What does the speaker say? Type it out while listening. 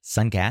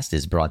Suncast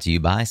is brought to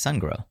you by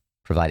SunGrow,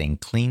 providing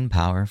clean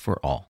power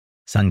for all.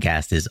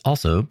 Suncast is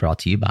also brought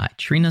to you by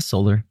Trina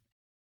Solar.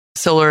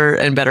 Solar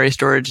and battery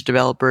storage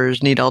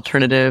developers need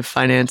alternative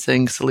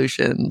financing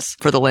solutions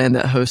for the land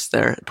that hosts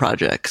their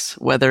projects,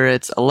 whether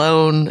it's a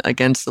loan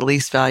against the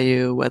lease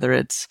value, whether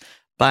it's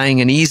buying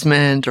an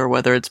easement, or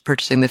whether it's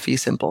purchasing the fee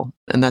simple.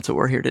 And that's what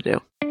we're here to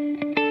do.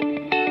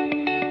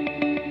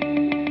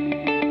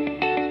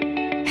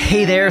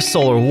 Hey there,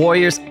 Solar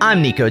Warriors.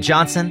 I'm Nico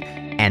Johnson,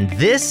 and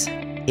this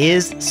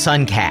is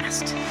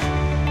Suncast.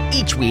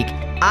 Each week,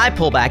 I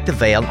pull back the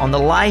veil on the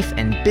life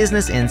and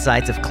business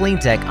insights of clean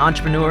tech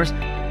entrepreneurs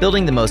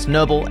building the most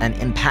noble and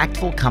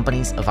impactful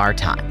companies of our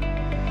time.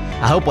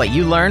 I hope what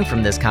you learn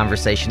from this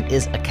conversation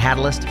is a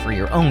catalyst for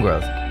your own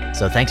growth.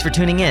 So thanks for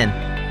tuning in,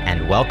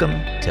 and welcome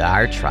to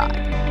our tribe.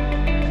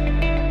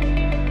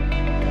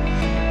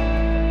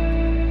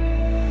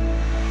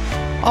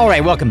 All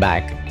right, welcome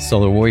back,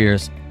 Solar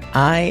Warriors.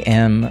 I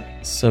am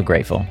so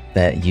grateful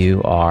that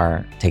you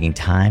are taking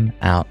time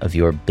out of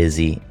your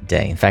busy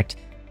day. In fact,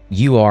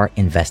 you are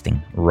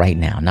investing right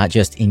now, not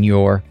just in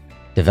your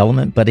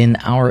development, but in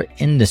our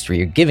industry.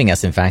 You're giving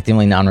us, in fact, the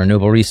only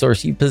non-renewable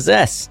resource you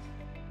possess.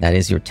 That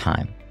is your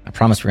time. I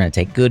promise we're going to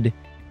take good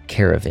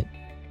care of it.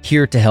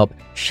 Here to help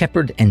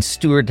shepherd and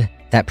steward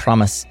that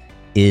promise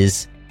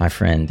is my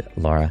friend,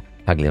 Laura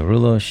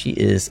Pagliarulo. She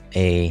is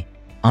an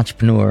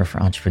entrepreneur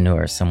for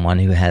entrepreneurs, someone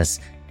who has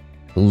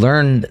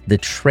learned the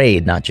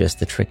trade, not just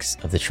the tricks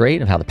of the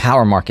trade, of how the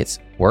power markets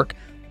work.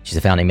 She's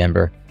a founding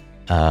member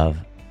of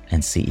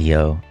and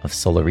CEO of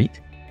SolaREIT.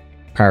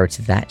 Prior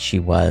to that, she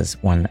was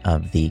one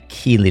of the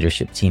key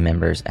leadership team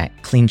members at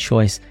Clean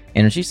Choice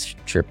Energy.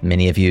 I'm sure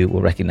many of you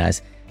will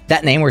recognize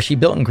that name, where she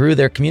built and grew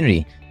their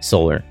community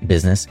solar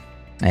business.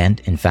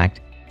 And in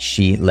fact,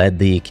 she led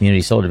the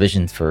community solar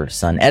division for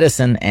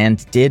SunEdison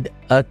and did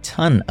a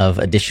ton of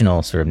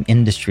additional sort of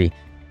industry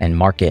and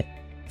market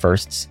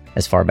firsts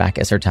as far back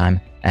as her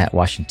time at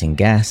Washington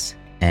Gas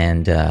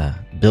and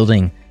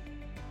building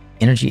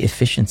energy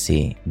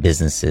efficiency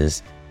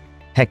businesses.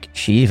 Heck,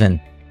 she even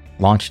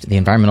launched the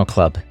environmental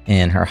club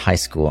in her high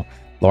school.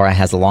 Laura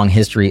has a long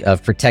history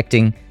of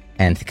protecting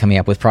and coming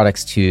up with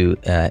products to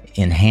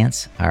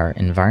enhance our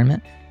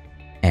environment.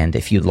 And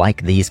if you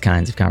like these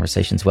kinds of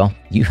conversations, well,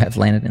 you have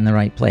landed in the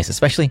right place,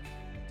 especially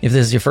if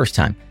this is your first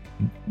time.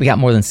 We got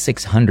more than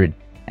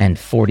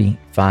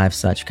 645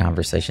 such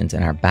conversations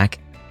in our back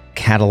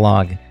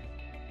catalog.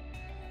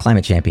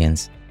 Climate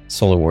champions,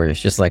 solar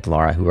warriors, just like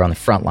Laura, who are on the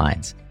front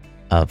lines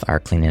of our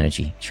clean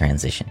energy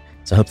transition.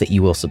 So I hope that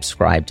you will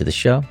subscribe to the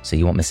show so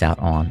you won't miss out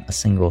on a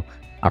single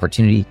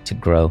opportunity to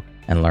grow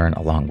and learn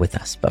along with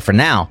us. But for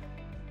now,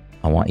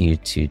 I want you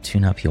to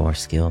tune up your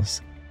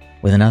skills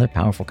with another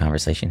powerful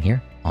conversation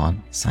here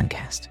on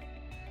Suncast.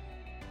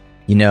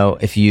 You know,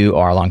 if you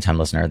are a longtime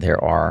listener,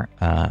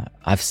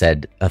 I've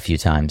said a few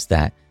times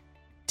that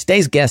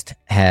today's guest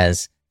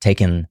has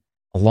taken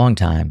a long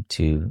time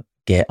to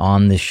get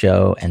on the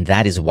show, and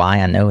that is why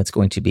I know it's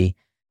going to be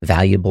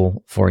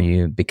valuable for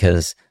you,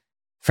 because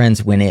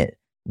friends, when it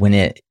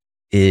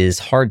is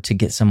hard to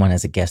get someone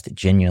as a guest,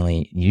 it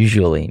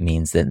usually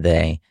means that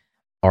they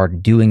are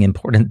doing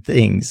important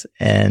things,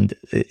 and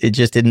it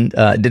just didn't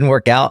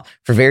work out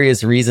for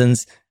various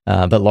reasons.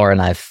 But Laura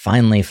and I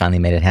finally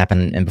made it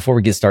happen. And before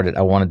we get started,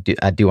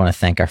 I do want to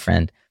thank our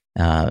friend,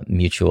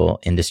 mutual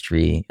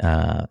industry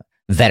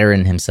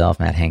veteran himself,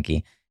 Matt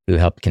Hankey, who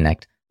helped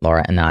connect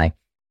Laura and I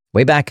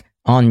way back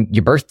on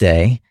your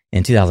birthday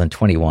in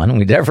 2021. When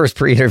we did our first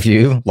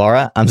pre-interview.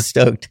 Laura, I'm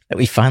stoked that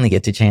we finally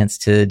get the chance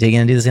to dig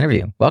in and do this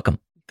interview. Welcome.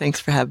 Thanks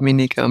for having me,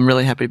 Nico. I'm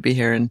really happy to be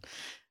here. And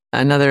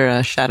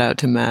another shout out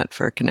to Matt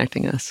for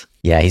connecting us.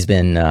 Yeah, he's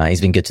been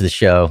good to the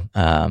show,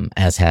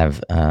 as have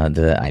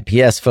the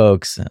IPS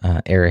folks,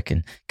 Eric.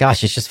 And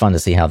gosh, it's just fun to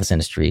see how this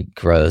industry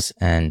grows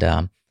and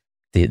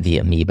the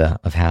amoeba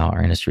of how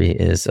our industry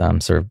is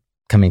sort of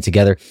coming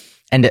together.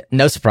 And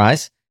no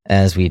surprise,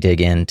 as we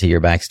dig into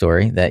your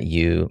backstory, that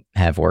you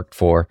have worked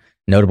for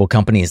notable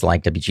companies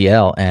like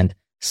WGL and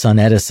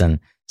SunEdison.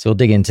 So we'll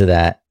dig into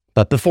that.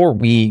 But before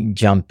we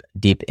jump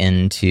deep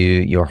into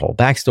your whole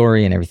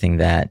backstory and everything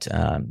that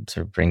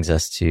sort of brings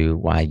us to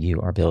why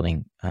you are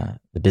building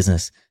the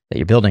business that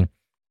you're building,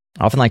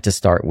 I often like to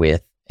start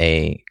with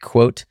a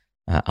quote.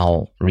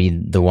 I'll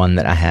read the one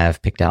that I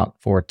have picked out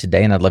for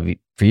today, and I'd love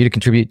for you to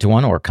contribute to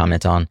one or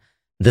comment on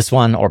this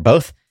one or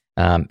both.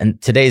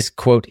 And today's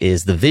quote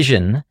is, "The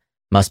vision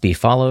must be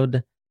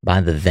followed by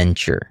the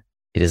venture.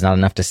 It is not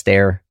enough to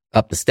stare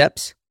up the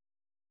steps.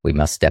 We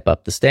must step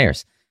up the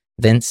stairs."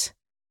 Vince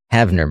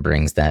Havner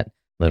brings that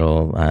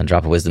little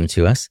drop of wisdom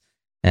to us.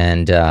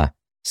 And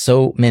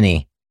so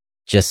many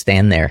just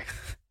stand there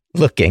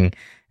looking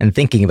and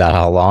thinking about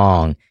how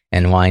long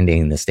and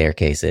winding the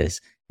staircase is.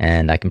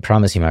 And I can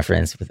promise you, my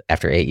friends,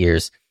 after 8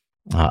 years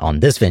on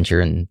this venture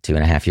and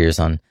 2.5 years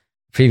on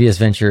previous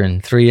venture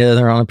and 3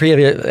 other on a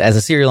previous, as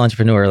a serial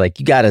entrepreneur, like,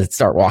 you got to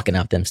start walking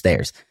up them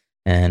stairs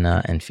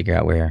and figure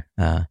out where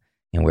the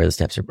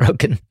steps are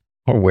broken,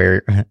 or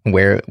where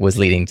it was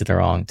leading to the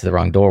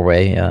wrong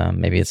doorway.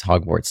 Maybe it's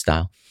Hogwarts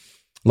style.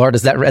 Laura,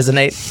 does that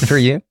resonate for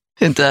you?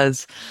 It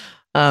does.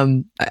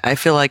 I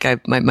feel like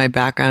my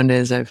background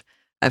is I've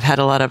had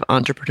a lot of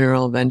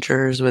entrepreneurial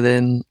ventures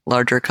within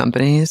larger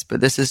companies,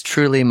 but this is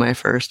truly my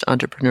first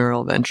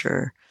entrepreneurial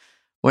venture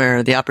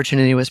where the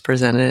opportunity was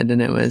presented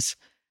and it was,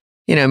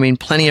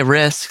 plenty of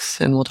risks,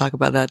 and we'll talk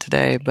about that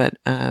today. But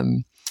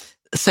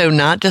so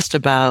not just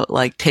about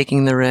like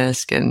taking the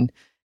risk and,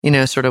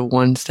 sort of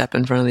one step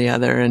in front of the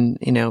other and,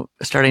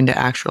 starting to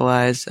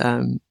actualize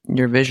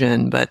your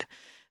vision. But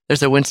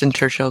there's a Winston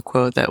Churchill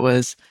quote that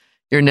was,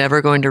 "You're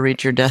never going to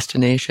reach your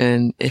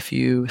destination if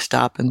you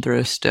stop and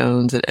throw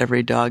stones at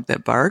every dog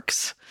that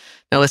barks."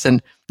 Now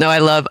listen, no, I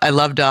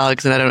love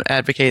dogs and I don't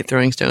advocate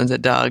throwing stones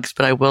at dogs,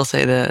 but I will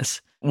say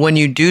this. When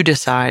you do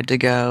decide to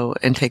go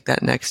and take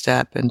that next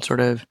step and sort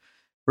of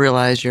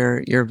realize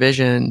your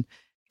vision,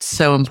 it's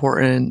so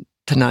important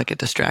to not get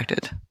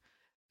distracted.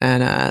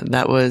 And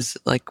that was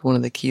like one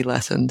of the key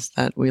lessons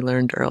that we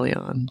learned early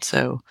on.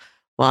 So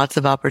lots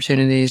of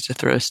opportunities to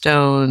throw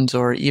stones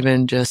or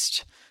even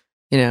just,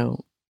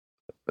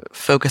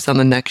 focus on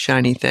the next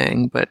shiny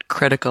thing, but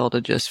critical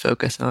to just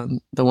focus on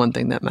the one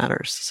thing that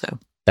matters. So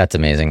that's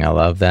amazing. I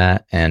love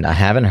that. And I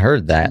haven't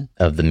heard that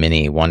of the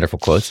many wonderful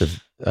quotes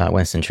of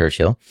Winston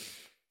Churchill.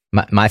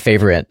 My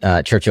favorite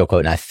Churchill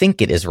quote, and I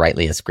think it is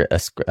rightly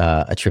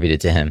attributed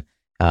to him,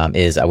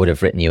 is, "I would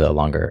have written you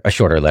a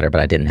shorter letter,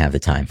 but I didn't have the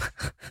time."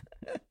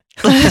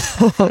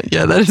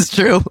 Yeah, that is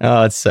true.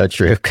 Oh, it's so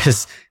true.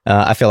 Because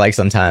I feel like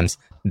sometimes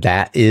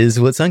that is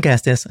what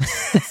Suncast is.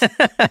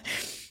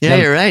 Yeah,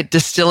 you're right.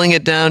 Distilling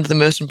it down to the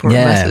most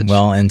important message.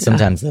 Well, and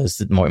sometimes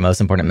those most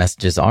important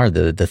messages are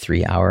the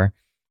 3-hour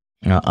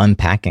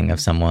unpacking of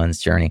someone's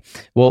journey.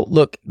 Well,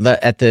 look,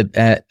 at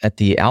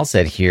the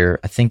outset here,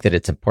 I think that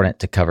it's important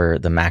to cover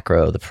the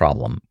macro, the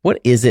problem.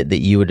 What is it that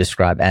you would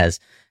describe as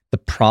the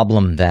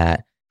problem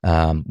that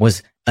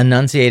was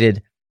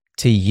enunciated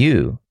to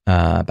you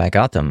by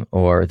Gautam,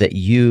 or that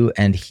you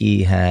and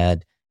he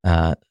had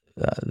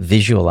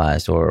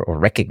visualized or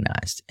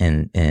recognized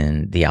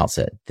in the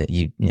outset that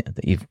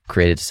you've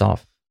created to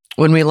solve?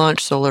 When we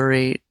launched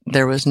SolaREIT,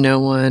 there was no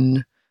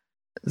one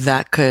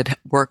that could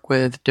work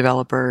with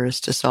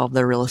developers to solve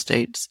their real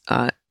estate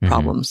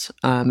problems.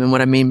 And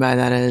what I mean by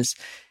that is,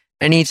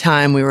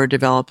 anytime we were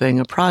developing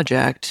a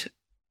project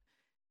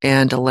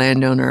and a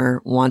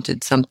landowner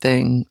wanted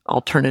something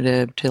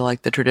alternative to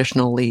like the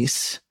traditional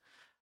lease,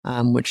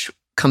 which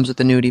comes with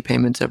annuity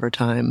payments over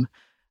time,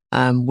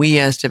 we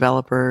as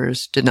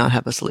developers did not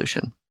have a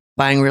solution.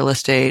 Buying real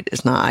estate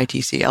is not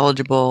ITC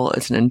eligible.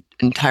 It's an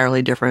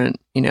entirely different,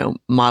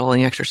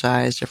 modeling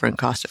exercise, different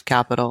cost of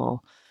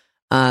capital.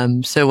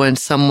 So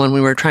when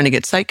we were trying to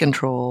get site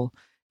control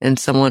and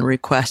someone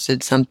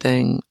requested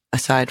something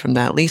aside from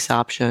that lease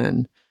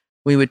option,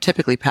 we would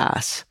typically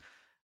pass.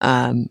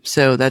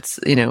 So that's,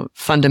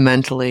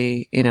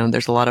 fundamentally,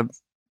 there's a lot of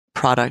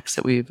products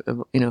that we've,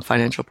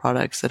 financial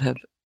products that have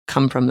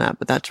come from that,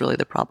 but that's really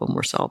the problem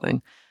we're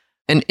solving.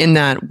 And in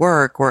that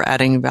work, we're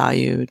adding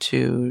value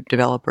to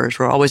developers.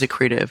 We're always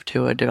accretive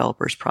to a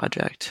developer's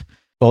project.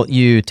 Well,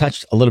 you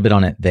touched a little bit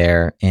on it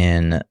there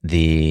in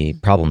the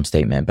problem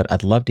statement, but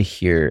I'd love to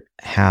hear,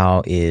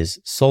 how is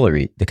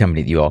SolaREIT, the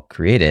company that you all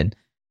created,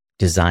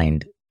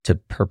 designed to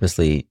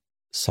purposely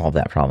solve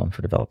that problem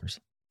for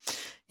developers?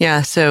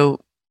 Yeah.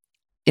 So,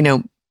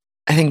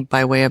 I think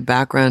by way of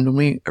background, when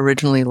we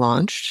originally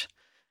launched,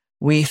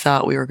 we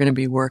thought we were going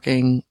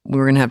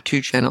to have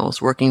two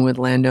channels, working with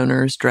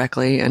landowners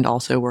directly and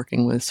also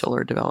working with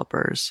solar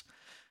developers.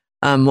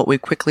 What we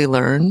quickly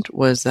learned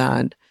was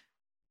that,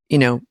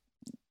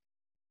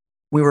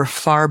 we were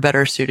far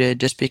better suited,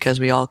 just because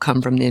we all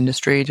come from the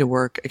industry, to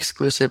work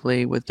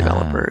exclusively with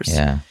developers.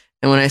 Yeah.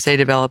 And when I say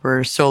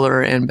developers,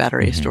 solar and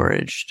battery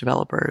storage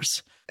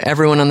developers.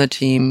 Everyone on the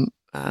team,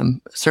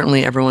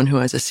 certainly everyone who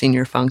has a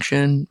senior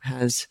function,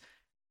 has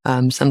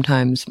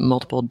sometimes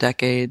multiple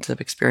decades of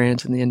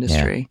experience in the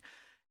industry. Yeah.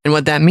 And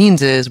what that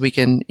means is we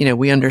can,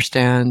 we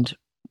understand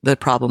the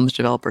problems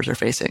developers are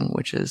facing,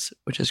 which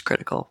is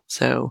critical.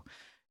 So,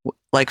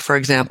 like, for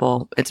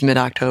example, it's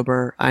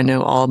mid-October. I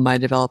know all of my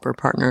developer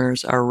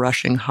partners are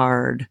rushing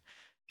hard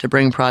to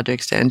bring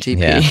projects to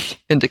NTP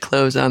and to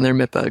close on their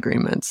MIPA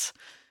agreements.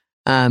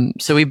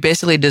 So we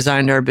basically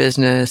designed our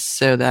business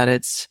so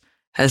that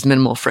has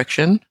minimal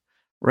friction,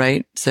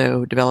 right?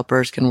 So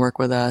developers can work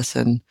with us,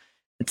 and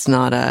it's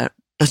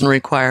doesn't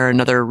require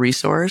another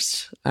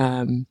resource.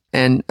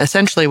 And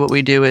essentially what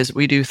we do is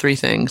we do three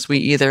things. We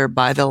either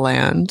buy the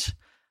land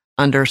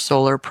under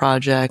solar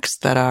projects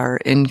that are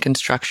in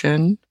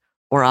construction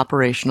or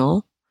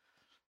operational,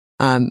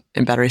 and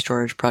battery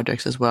storage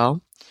projects as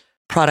well.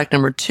 Product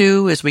number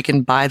two is we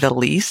can buy the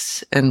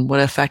lease. And what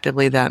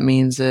effectively that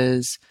means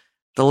is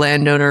the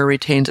landowner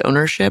retains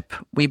ownership.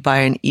 We buy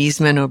an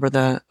easement over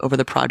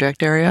the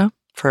project area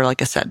for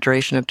like a set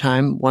duration of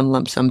time, one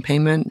lump sum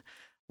payment.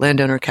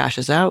 Landowner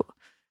cashes out.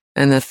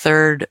 And the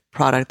third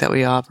product that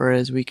we offer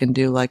is we can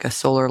do like a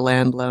solar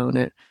land loan.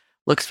 It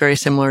looks very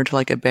similar to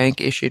like a bank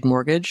issued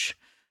mortgage.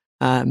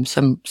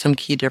 Some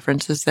key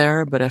differences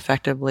there, but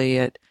effectively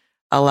it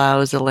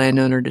allows the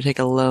landowner to take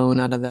a loan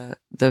out of out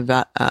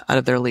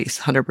of their lease,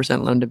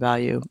 100% loan to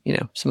value.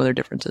 Some other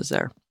differences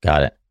there.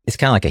 Got it. It's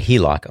kind of like a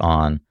HELOC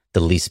on the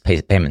lease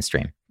payment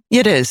stream.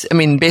 It is. I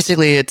mean,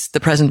 basically, it's the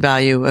present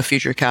value of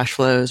future cash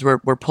flows.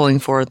 We're pulling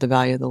forward the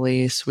value of the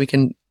lease. We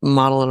can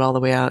model it all the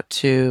way out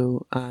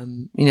to,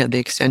 the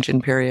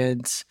extension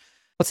periods.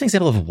 What's an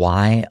example of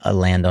why a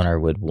landowner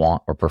would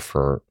want or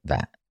prefer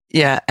that?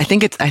 Yeah, I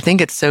think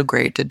it's so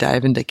great to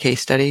dive into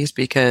case studies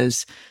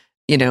because,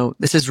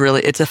 this is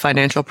really, it's a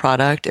financial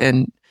product,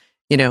 and,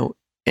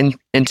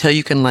 until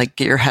you can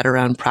get your head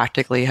around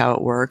practically how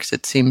it works,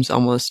 it seems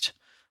almost,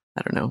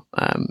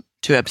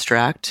 too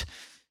abstract.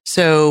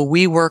 So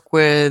we work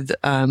with,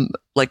 a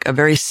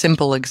very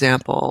simple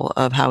example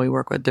of how we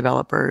work with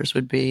developers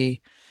would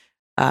be,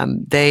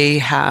 they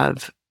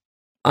have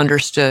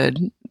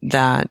understood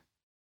that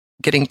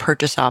getting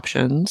purchase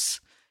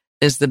options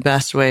is the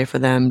best way for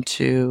them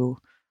to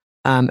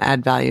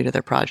add value to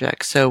their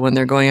project. So when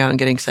they're going out and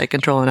getting site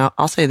control, and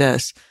I'll say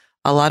this,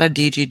 a lot of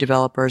DG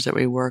developers that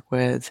we work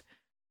with,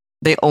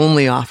 they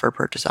only offer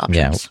purchase options.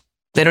 Yeah.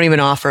 They don't even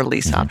offer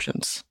lease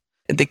options.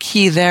 The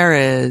key there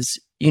is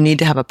you need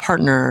to have a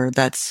partner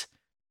that's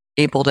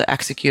able to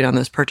execute on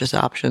those purchase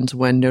options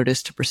when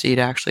notice to proceed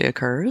actually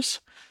occurs.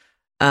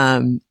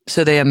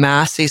 So they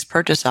amass these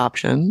purchase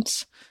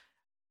options.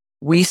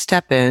 We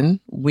step in,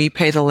 we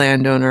pay the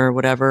landowner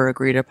whatever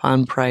agreed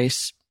upon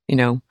price,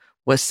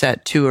 was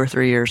set 2 or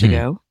 3 years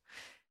ago.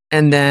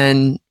 And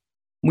then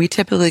we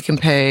typically can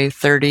pay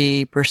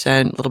 30%,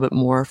 a little bit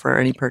more for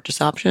any purchase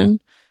option.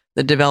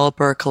 The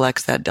developer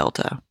collects that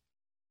delta,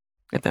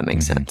 if that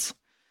makes sense.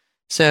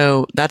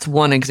 So that's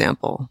one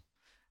example.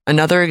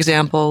 Another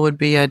example would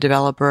be a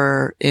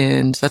developer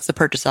so that's the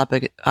purchase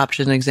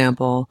option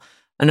example.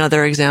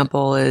 Another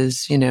example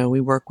is,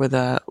 we work with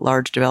a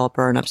large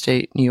developer in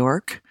upstate New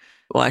York.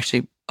 Well,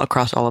 actually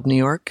across all of New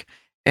York,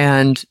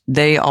 and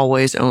they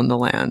always own the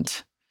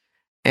land.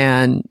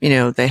 And,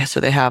 they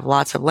have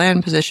lots of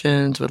land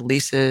positions with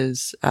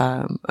leases,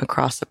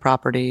 across the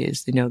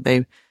properties.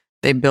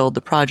 They build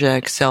the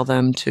project, sell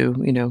them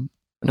to,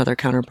 another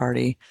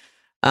counterparty.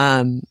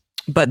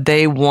 But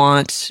they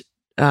want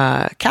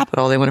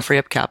capital. They want to free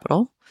up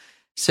capital.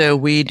 So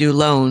we do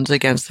loans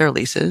against their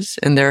leases,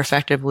 and they're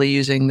effectively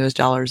using those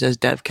dollars as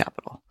dev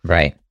capital.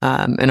 Right.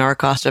 And our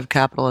cost of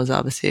capital is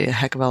obviously a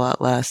heck of a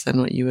lot less than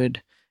what you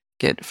would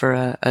get for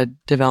a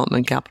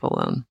development capital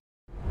loan.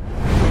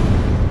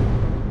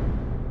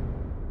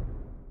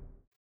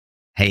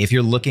 Hey, if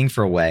you're looking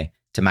for a way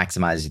to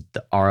maximize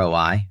the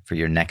ROI for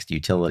your next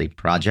utility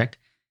project,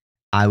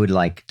 I would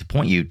like to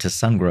point you to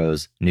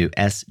SunGrow's new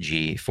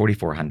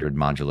SG4400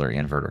 modular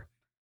inverter.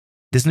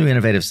 This new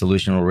innovative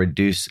solution will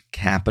reduce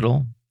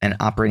capital and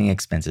operating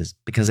expenses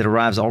because it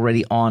arrives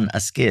already on a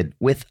skid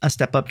with a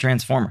step-up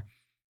transformer.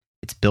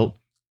 It's built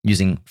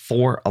using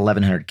 4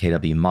 1100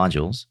 kW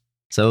modules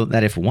so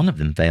that if one of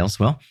them fails,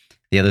 well,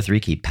 the other 3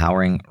 keep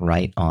powering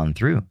right on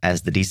through,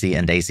 as the DC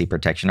and AC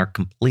protection are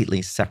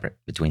completely separate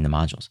between the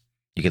modules.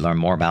 You can learn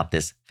more about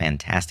this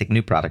fantastic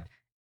new product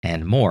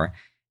and more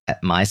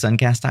at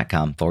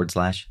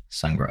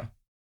mysuncast.com/sungrow.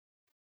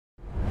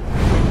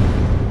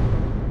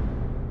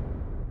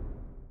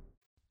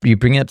 You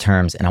bring up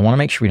terms, and I want to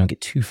make sure we don't get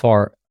too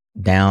far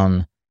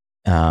down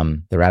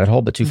the rabbit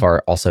hole, but too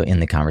far also in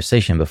the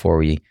conversation before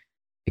we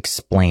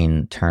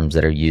explain terms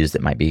that are used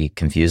that might be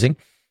confusing.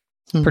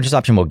 Purchase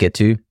option we'll get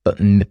to, but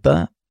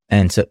MIPA,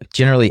 and so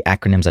generally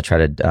acronyms I try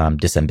to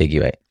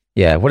disambiguate.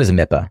 Yeah, what is a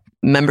MIPA?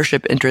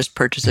 Membership Interest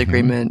Purchase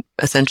Agreement,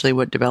 essentially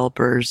what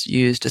developers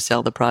use to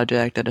sell the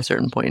project at a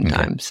certain point in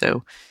time.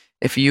 So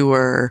if you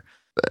were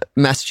a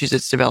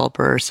Massachusetts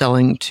developer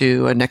selling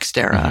to a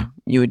Nextera,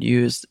 you would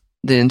use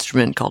the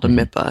instrument called a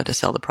MIPA to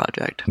sell the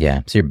project.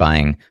 Yeah, so you're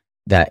buying,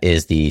 that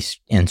is the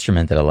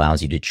instrument that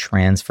allows you to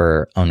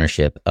transfer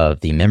ownership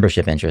of the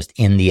membership interest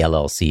in the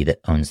LLC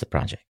that owns the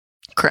project.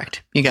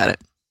 Correct. You got it.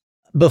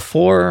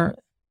 Before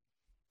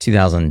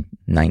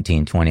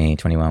 2019, 20,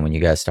 21, when you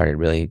guys started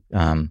really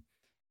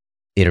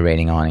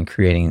iterating on and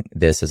creating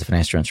this as a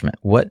financial instrument,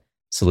 what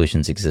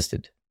solutions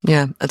existed?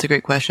 Yeah, that's a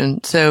great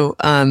question. So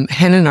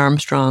Hannon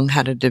Armstrong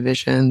had a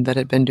division that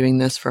had been doing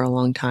this for a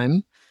long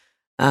time.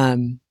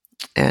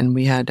 And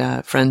we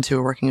had friends who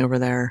were working over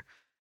there.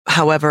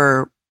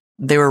 However,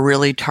 they were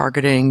really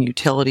targeting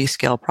utility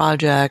scale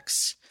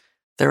projects.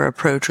 Their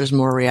approach was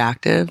more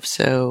reactive.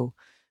 So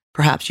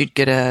perhaps you'd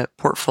get a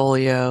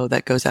portfolio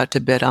that goes out to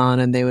bid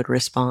on and they would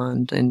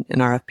respond in an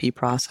RFP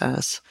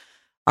process.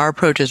 Our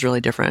approach is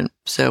really different.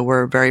 So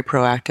we're very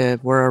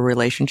proactive. We're a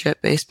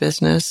relationship-based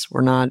business.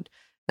 We're not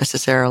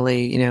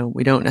necessarily,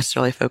 we don't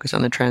necessarily focus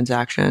on the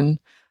transaction.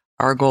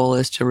 Our goal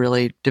is to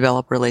really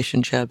develop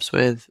relationships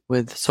with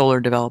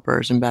solar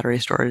developers and battery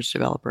storage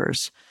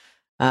developers,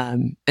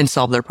 and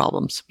solve their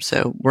problems.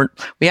 So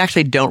we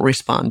actually don't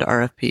respond to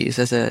RFPs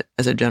as a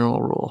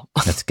general rule.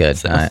 That's good.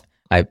 So,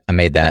 I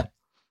made that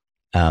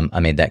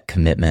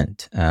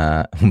commitment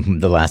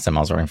the last time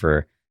I was working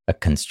for a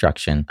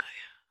construction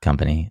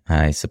company.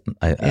 I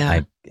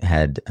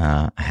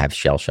have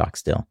shell shock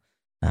still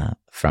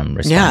from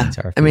responding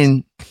to RFPs. I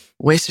mean,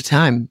 waste of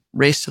time,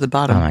 race to the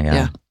bottom. Oh my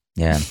God.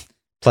 Yeah.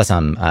 Plus,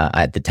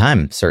 at the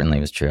time, certainly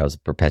was true. I was a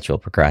perpetual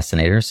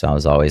procrastinator. So I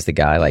was always the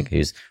guy like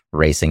who's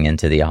racing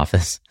into the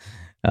office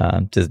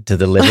to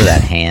deliver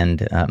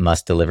that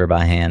must deliver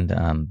by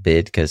hand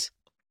bid because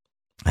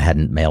I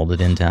hadn't mailed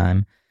it in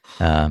time.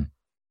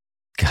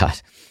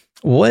 God,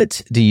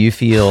 what do you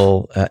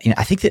feel?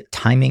 I think that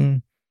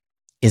timing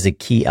is a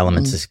key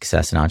element to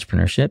success in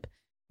entrepreneurship.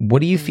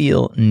 What do you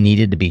feel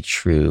needed to be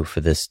true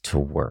for this to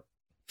work?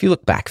 If you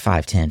look back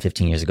 5, 10,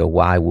 15 years ago,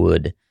 why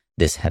would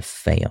this have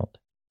failed?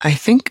 I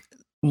think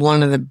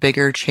one of the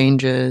bigger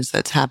changes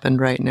that's happened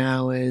right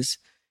now is,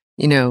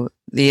 the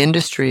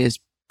industry is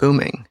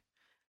booming.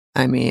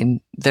 I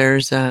mean,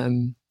 there's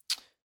the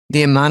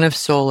amount of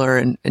solar,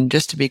 and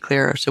just to be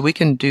clear, so we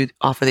can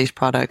offer these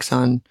products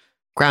on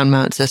ground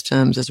mount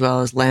systems as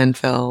well as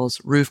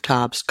landfills,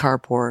 rooftops,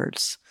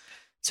 carports.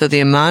 So the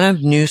amount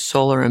of new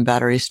solar and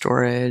battery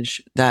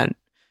storage that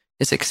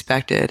is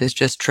expected is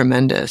just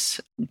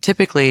tremendous.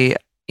 Typically,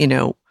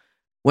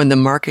 when the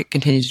market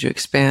continues to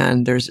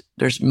expand,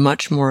 there's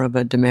much more of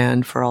a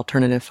demand for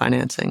alternative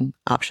financing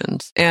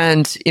options.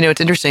 And,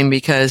 it's interesting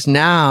because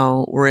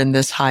now we're in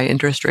this high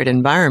interest rate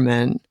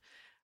environment,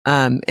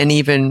 and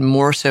even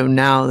more so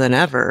now than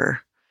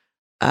ever,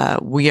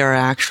 we are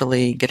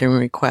actually getting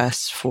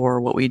requests for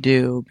what we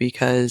do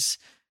because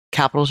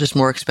capital is just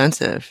more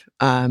expensive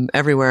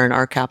everywhere, and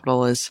our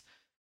capital is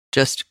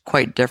just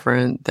quite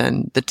different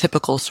than the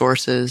typical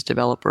sources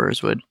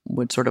developers would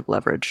sort of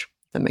leverage.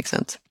 If that makes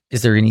sense.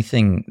 Is there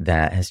anything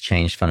that has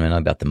changed fundamentally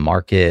about the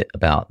market,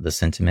 about the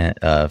sentiment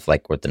of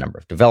with the number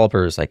of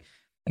developers?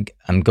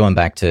 I'm going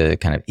back to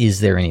kind of, is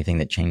there anything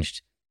that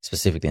changed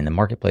specifically in the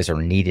marketplace or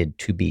needed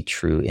to be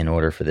true in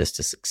order for this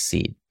to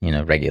succeed?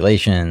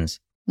 Regulations?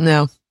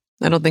 No,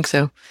 I don't think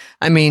so.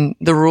 I mean,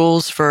 the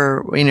rules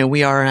for,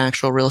 we are an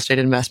actual real estate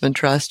investment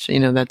trust.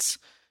 That's,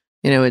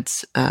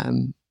 it's,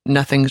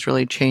 nothing's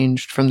really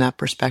changed from that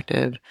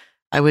perspective.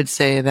 I would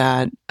say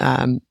that,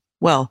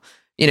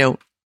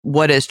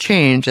 what has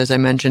changed, as I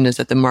mentioned, is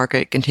that the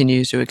market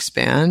continues to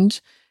expand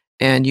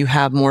and you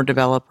have more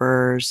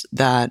developers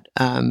that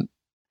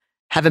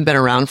haven't been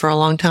around for a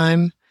long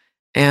time.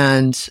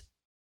 And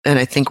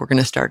I think we're going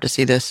to start to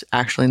see this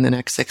actually in the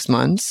next 6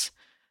 months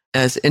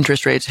as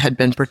interest rates had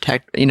been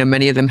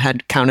many of them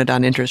had counted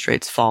on interest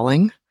rates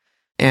falling,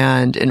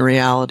 and in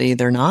reality,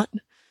 they're not.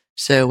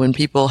 So when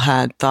people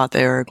had thought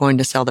they were going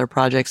to sell their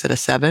projects at a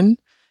 7,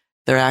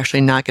 they're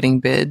actually not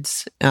getting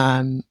bids,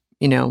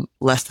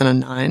 less than a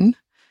 9.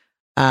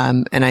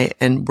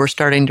 And we're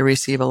starting to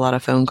receive a lot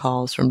of phone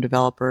calls from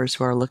developers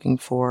who are looking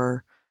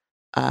for,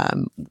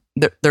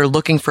 they're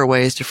looking for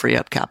ways to free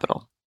up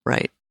capital,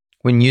 right?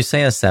 When you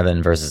say a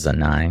 7 versus a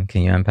 9,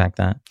 can you unpack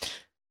that?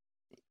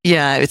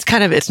 Yeah,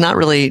 it's not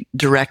really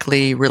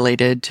directly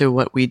related to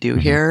what we do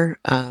here.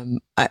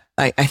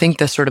 I think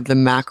the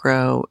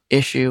macro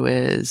issue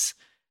is,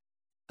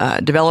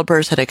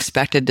 developers had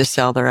expected to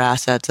sell their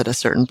assets at a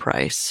certain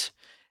price,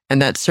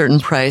 and that certain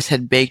price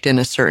had baked in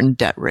a certain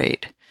debt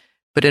rate.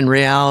 But in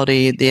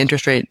reality, the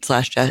interest rate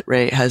 / debt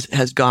rate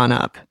has gone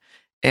up,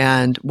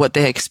 and what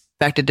they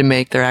expected to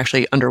make, they're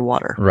actually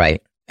underwater.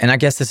 Right. And I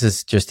guess this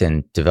is just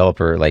in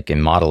developer,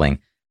 in modeling,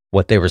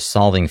 what they were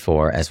solving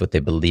for as what they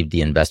believed the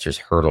investor's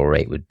hurdle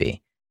rate would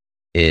be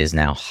is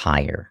now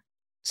higher,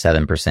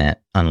 7%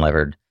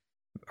 unlevered,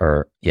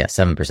 7%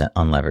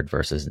 unlevered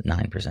versus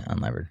 9%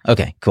 unlevered.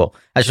 Okay, cool.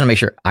 I just want to make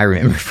sure I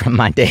remember from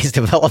my days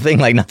developing,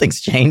 nothing's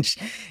changed,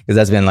 because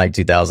that's been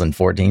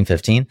 2014,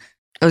 15.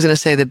 I was going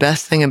to say the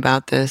best thing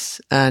about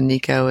this,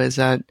 Nico, is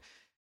that,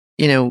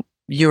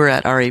 you were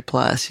at RE+.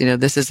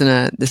 This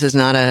is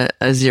not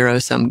a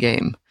zero-sum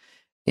game.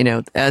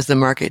 As the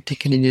market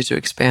continues to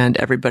expand,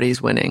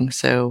 everybody's winning.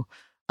 So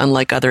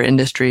unlike other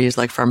industries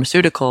like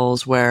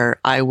pharmaceuticals, where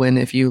I win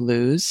if you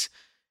lose,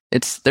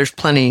 there's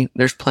plenty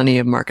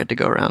of market to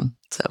go around.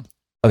 So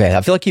okay,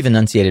 I feel like you've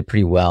enunciated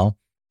pretty well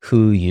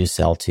who you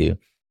sell to.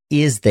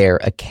 Is there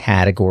a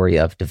category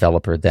of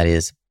developer that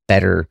is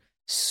better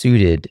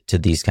suited to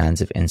these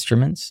kinds of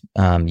instruments?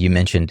 You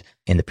mentioned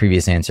in the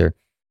previous answer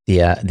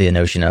the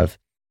notion of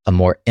a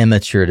more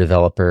immature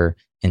developer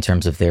in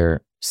terms of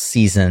their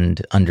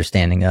seasoned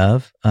understanding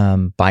of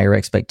buyer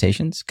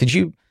expectations. Could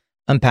you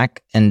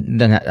unpack? And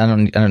then I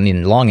don't need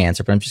a long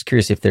answer, but I'm just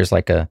curious if there's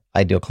a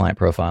ideal client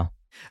profile.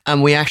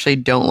 We actually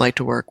don't like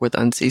to work with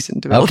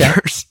unseasoned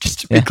developers, just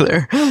to be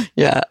clear.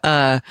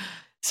 Yeah.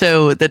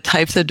 So the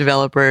types of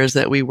developers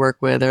that we work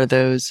with are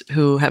those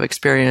who have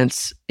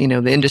experience. The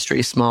industry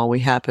is small. We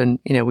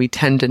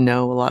tend to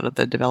know a lot of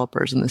the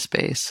developers in the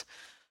space.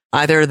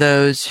 Either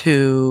those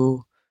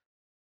who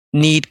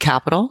need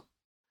capital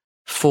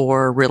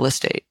for real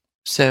estate.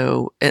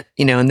 So,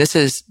 and this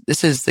is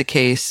the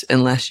case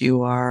unless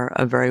you are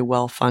a very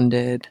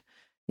well-funded,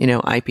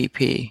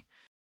 IPP.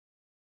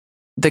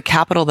 The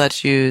capital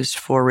that's used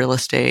for real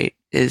estate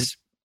is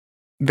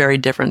very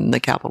different than the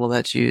capital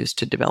that's used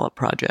to develop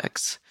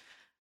projects.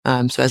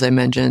 So as I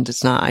mentioned,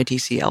 it's not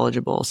ITC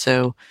eligible.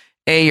 So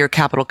you're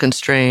capital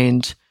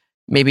constrained,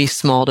 maybe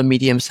small to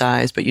medium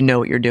size, but you know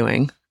what you're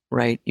doing.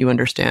 right? You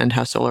understand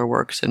how solar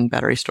works and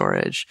battery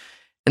storage.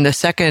 And the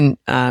second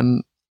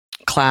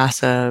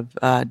class of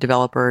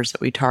developers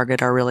that we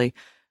target are really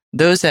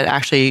those that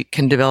actually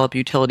can develop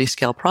utility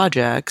scale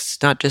projects,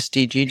 not just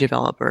DG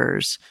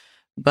developers,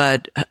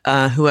 but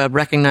who have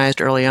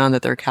recognized early on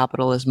that their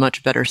capital is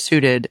much better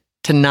suited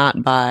to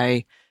not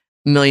buy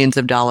millions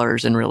of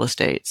dollars in real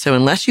estate. So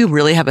unless you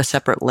really have a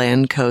separate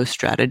land co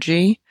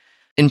strategy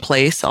in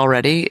place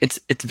already, it's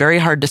very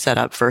hard to set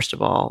up, first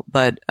of all.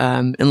 But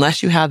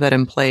unless you have that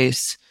in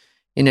place,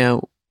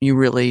 you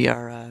really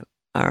are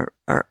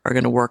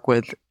going to work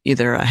with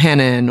either a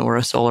Hannon or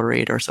a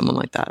SolaREIT or someone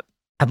like that.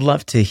 I'd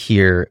love to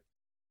hear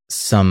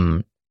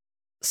some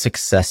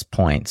success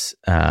points.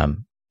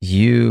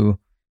 You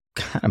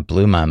kind of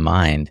blew my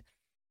mind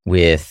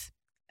with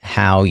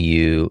how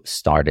you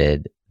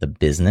started the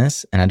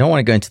business. And I don't want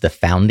to go into the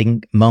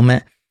founding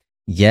moment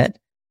yet,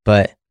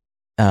 but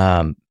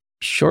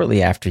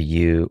shortly after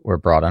you were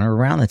brought on, or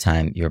around the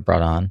time you were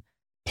brought on,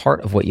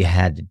 part of what you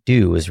had to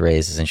do was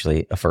raise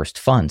essentially a first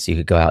fund so you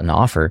could go out and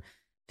offer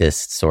this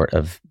sort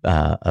of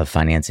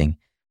financing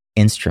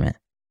instrument.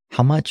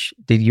 How much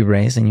did you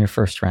raise in your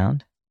first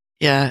round?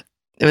 Yeah,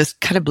 it was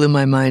kind of blew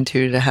my mind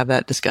too to have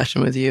that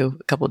discussion with you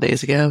a couple of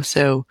days ago.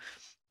 So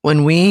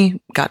when we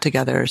got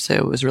together, so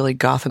it was really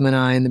Gotham and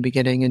I in the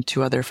beginning and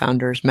two other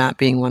founders, Matt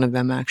being one of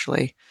them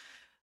actually.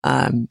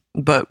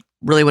 But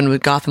really when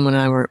Gotham and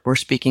I were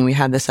speaking, we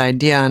had this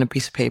idea on a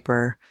piece of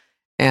paper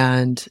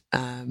and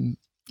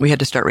we had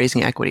to start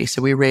raising equity.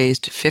 So we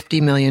raised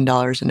 $50 million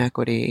in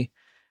equity,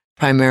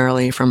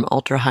 primarily from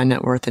ultra high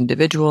net worth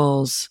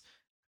individuals,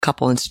 a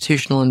couple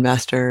institutional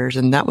investors,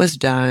 and that was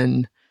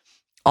done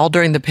all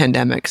during the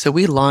pandemic. So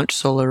we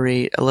launched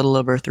SolaREIT a little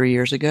over 3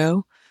 years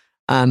ago.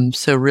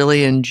 So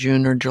really in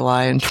June or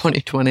July in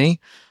 2020,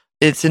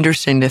 it's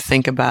interesting to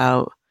think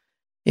about,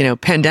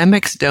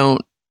 pandemics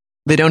don't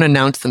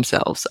announce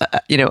themselves.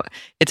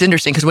 It's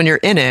interesting because when you're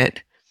in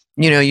it,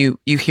 you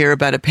hear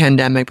about a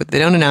pandemic, but they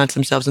don't announce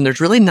themselves. And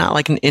there's really not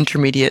like an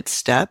intermediate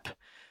step.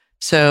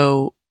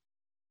 So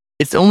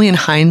it's only in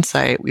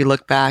hindsight, we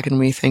look back and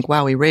we think,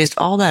 wow, we raised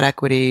all that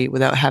equity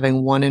without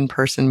having one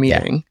in-person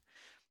meeting,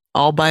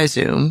 all by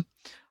Zoom.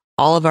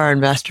 All of our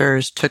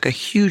investors took a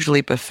huge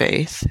leap of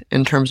faith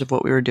in terms of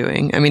what we were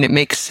doing. I mean, it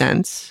makes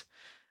sense.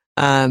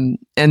 And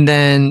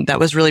then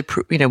that was really,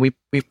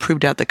 we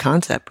proved out the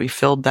concept. We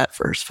filled that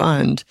first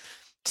fund.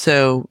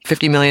 So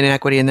 $50 million in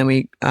equity. And then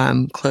we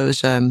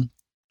closed on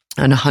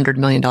 $100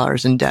 million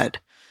in debt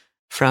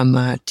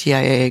from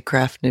TIA,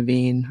 Kraft,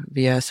 Naveen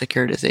via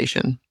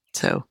securitization.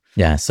 So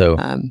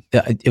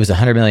it was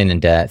 $100 million in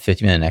debt,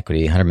 $50 million in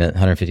equity,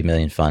 $150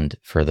 million fund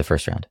for the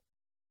first round.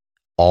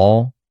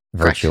 All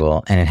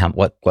virtual. Correct. And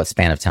in what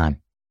span of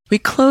time? We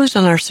closed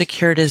on our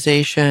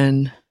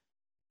securitization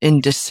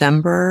in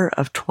December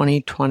of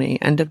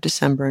 2020, end of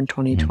December in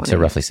 2020. So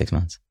roughly 6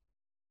 months.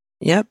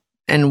 Yep.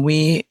 And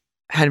we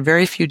had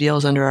very few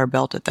deals under our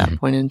belt at that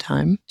point in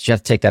time. Did you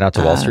have to take that out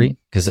to Wall Street?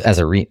 Because as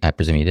a REIT, I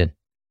presume you did.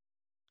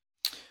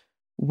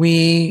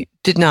 We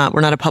did not.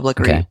 We're not a public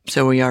REIT,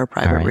 so we are a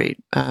private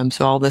REIT.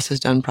 So all this is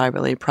done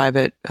privately,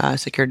 private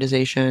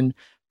securitization,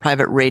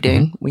 private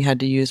rating. We had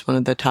to use one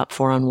of the top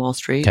 4 on Wall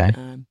Street,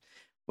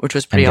 which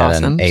was pretty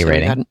awesome. An A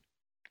rating.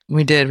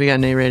 We did. We got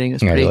an A rating. It was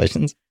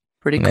Congratulations.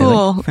 Pretty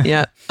cool.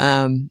 Yeah.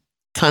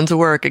 Tons of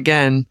work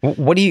again.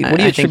 What do you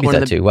attribute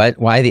that to?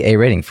 Why the A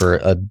rating for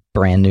a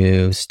brand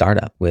new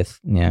startup with,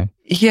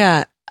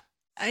 Yeah,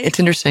 it's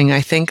interesting.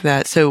 I think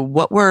that, so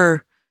what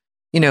we're,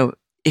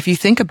 if you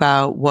think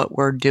about what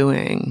we're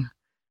doing,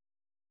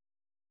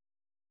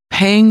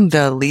 paying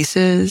the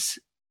leases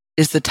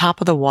is the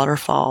top of the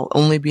waterfall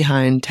only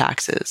behind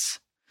taxes.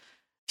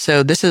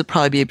 So this would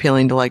probably be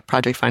appealing to like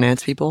project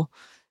finance people.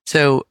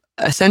 So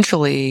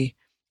essentially,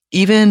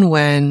 even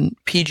when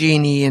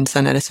PG&E and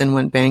SunEdison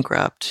went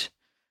bankrupt,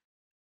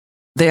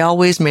 they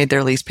always made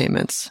their lease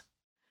payments.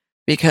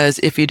 Because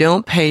if you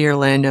don't pay your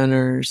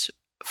landowners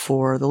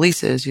for the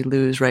leases, you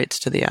lose rights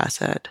to the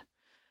asset.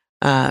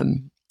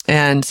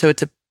 And so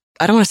it's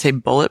I don't want to say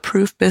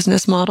bulletproof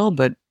business model,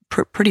 but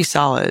pretty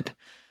solid.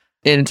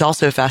 And it's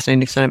also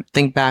fascinating to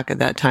think back at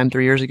that time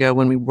 3 years ago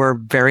when we were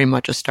very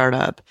much a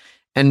startup.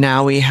 And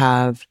now we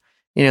have,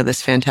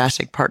 this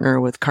fantastic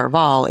partner with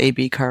Carval,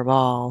 AB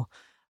Carval,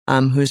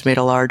 who's made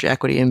a large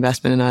equity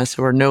investment in us.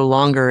 So we're no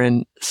longer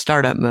in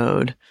startup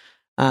mode.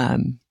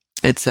 We're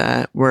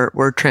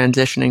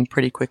transitioning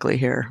pretty quickly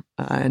here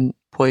and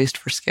poised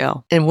for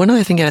scale. And one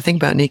other thing I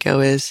think about, Nico,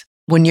 is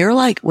when you're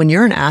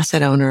an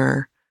asset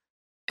owner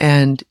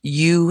and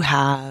you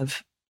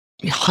have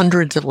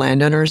hundreds of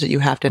landowners that you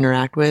have to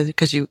interact with,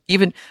 because you,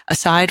 even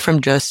aside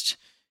from just,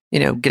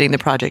 getting the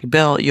project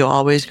built, you're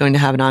always going to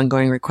have an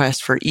ongoing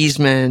request for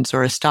easements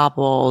or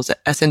estoppels,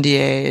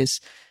 SNDAs.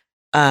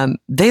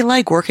 They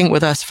like working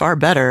with us far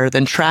better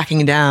than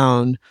tracking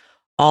down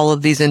all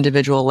of these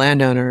individual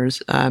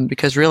landowners,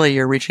 because really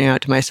you're reaching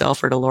out to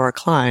myself or to Laura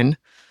Klein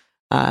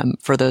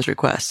for those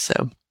requests.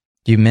 So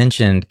you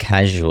mentioned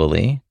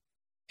casually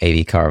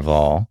AB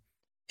Carval.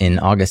 In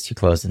August, you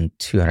closed in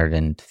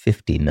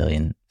 $250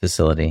 million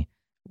facility.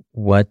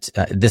 what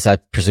this, I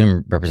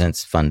presume,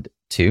 represents Fund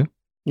 2?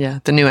 Yeah,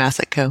 the new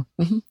asset co.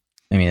 Mm-hmm.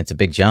 I mean, it's a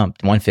big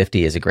jump.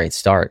 150 is a great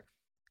start.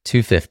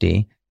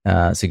 250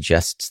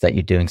 suggests that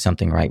you're doing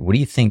something right. What do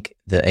you think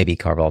the AB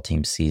Carval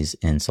team sees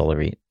in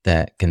SolaREIT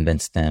that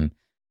convinced them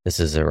this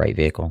is the right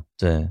vehicle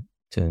to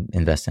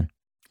invest in?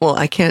 Well,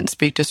 I can't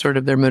speak to sort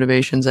of their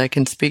motivations. I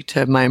can speak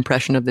to my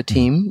impression of the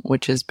team,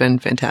 which has been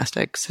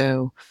fantastic.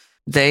 So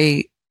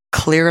they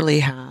clearly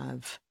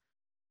have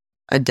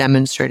a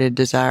demonstrated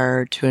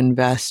desire to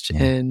invest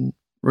in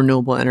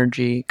renewable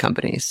energy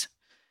companies.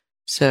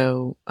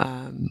 So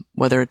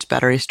whether it's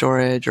battery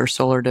storage or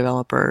solar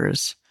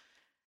developers.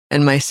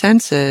 And my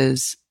sense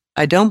is,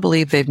 I don't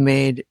believe they've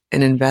made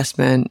an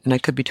investment, and I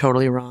could be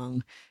totally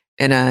wrong,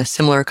 in a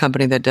similar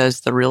company that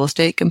does the real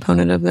estate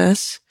component of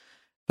this.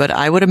 But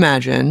I would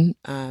imagine,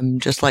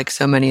 just like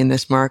so many in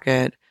this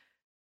market,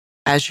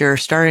 as you're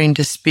starting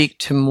to speak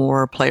to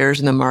more players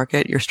in the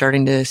market, you're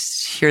starting to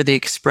hear the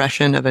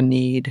expression of a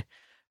need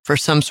for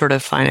some sort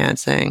of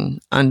financing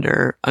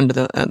under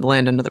the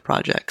land under the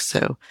project.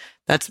 So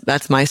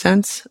that's my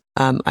sense.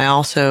 I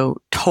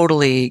also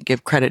totally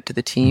give credit to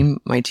the team,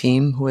 my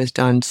team, who has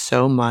done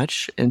so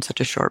much in such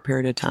a short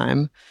period of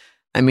time.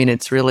 I mean,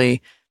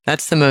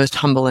 that's the most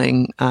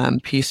humbling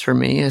piece for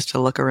me, is to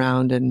look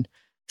around and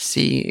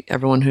see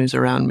everyone who's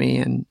around me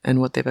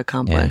and what they've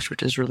accomplished,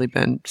 which has really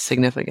been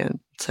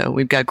significant. So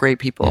we've got great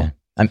people.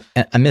 Yeah.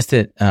 I missed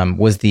it.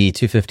 Was the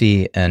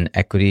 250 an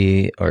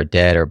equity or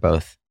debt or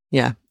both?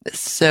 Yeah.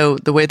 So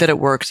the way that it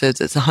works is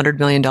it's $100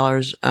 million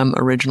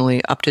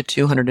originally, up to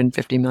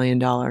 $250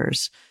 million.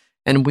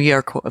 And we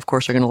are, of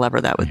course, are going to lever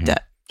that with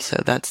debt.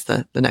 So that's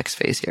the next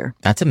phase here.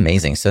 That's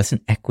amazing. So that's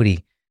an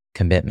equity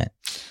commitment.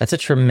 That's a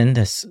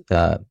tremendous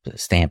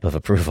stamp of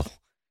approval.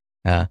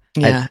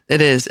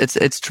 It is.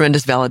 It's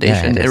tremendous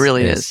validation. It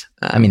really is.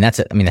 I mean, that's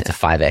a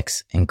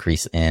 5x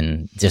increase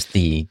in just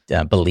the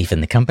belief in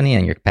the company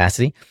and your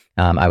capacity.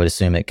 I would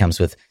assume it comes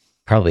with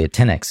probably a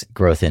 10x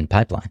growth in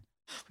pipeline.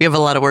 We have a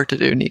lot of work to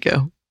do,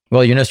 Nico.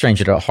 Well, you're no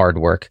stranger to hard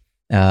work.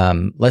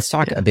 Let's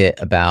talk a bit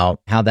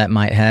about how that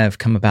might have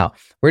come about.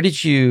 Where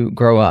did you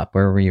grow up?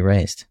 Where were you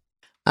raised?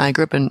 I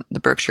grew up in the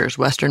Berkshires,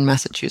 Western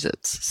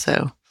Massachusetts.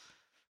 So,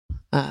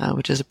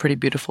 which is a pretty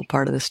beautiful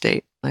part of the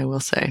state, I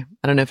will say.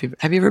 I don't know if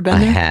have you ever been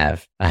there?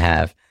 I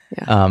have.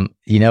 Yeah.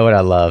 You know what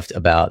I loved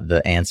about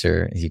the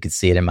answer? You could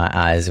see it in my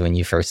eyes when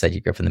you first said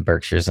you grew up in the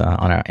Berkshires in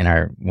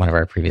one of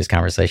our previous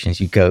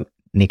conversations. You go,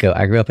 Nico,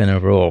 I grew up in a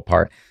rural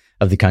part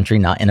of the country,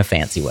 not in a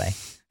fancy way.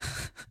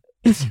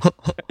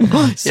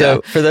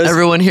 So for those,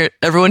 everyone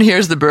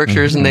hears the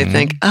Berkshires and they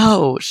think,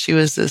 oh, she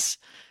was this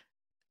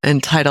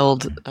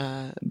entitled,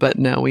 but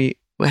no, we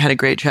had a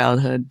great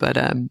childhood, but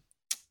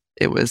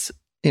it was,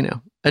 it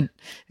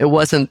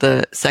wasn't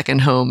the second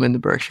home in the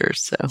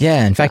Berkshires. So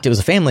yeah, in fact, it was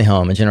a family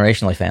home, a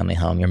generationally family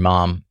home. Your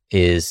mom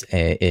is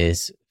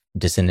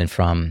descended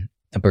from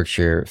a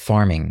Berkshire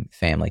farming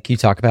family. Can you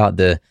talk about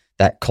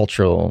that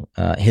cultural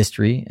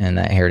history and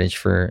that heritage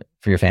for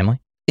your family?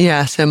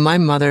 Yeah, so my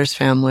mother's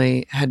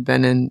family had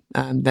been in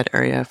that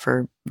area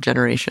for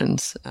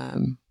generations.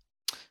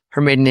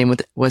 Her maiden name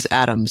was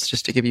Adams,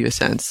 just to give you a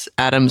sense.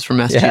 Adams from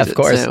Massachusetts. Yeah, of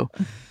course.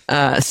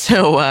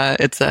 So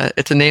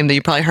it's a name that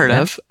you probably heard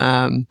of.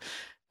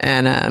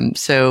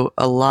 So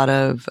a lot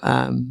of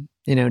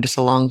just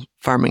a long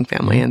farming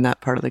family in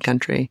that part of the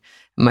country.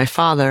 My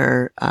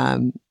father,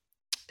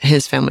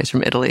 his family's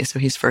from Italy, so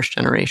he's first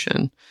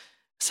generation.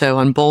 So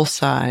on both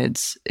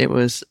sides, it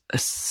was a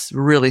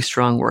really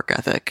strong work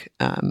ethic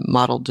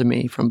modeled to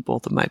me from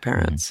both of my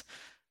parents.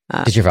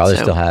 Did your father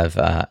still have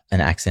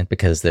an accent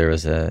because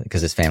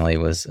his family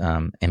was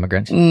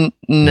immigrant?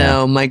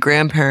 No, my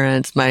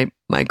grandparents, my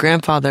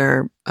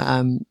grandfather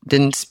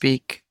didn't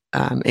speak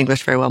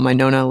English very well. My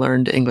nonna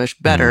learned English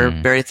better,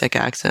 very thick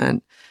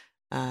accent,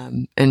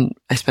 and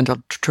I spent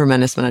a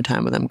tremendous amount of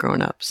time with them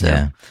growing up. So.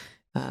 Yeah.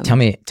 Tell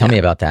me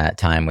about that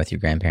time with your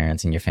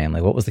grandparents and your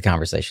family. What was the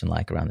conversation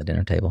like around the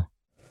dinner table?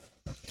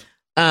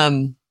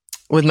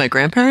 With my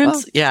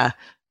grandparents? Yeah.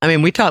 I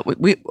mean,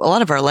 a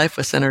lot of our life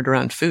was centered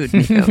around food,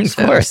 Nico. Of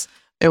course.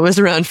 It was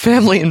around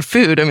family and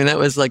food. I mean, that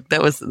was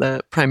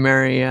the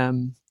primary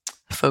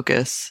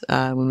focus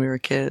when we were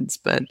kids.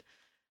 But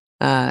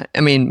I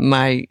mean,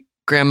 my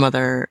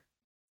grandmother,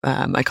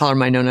 I call her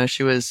my nonna.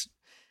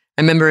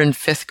 I remember in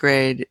 5th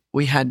grade,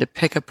 we had to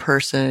pick a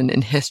person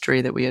in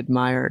history that we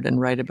admired and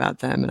write about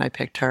them. And I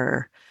picked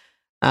her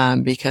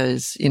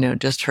because,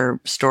 just her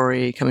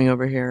story coming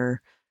over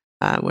here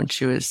when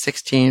she was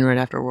 16, right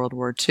after World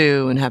War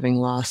II, and having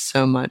lost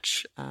so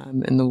much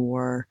in the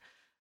war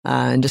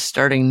and just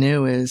starting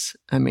new it's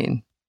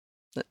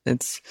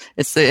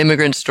the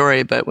immigrant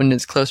story, but when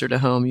it's closer to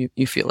home,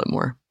 you feel it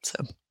more.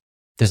 So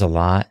there's a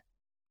lot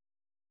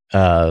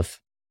of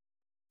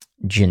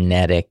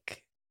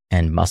genetic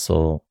and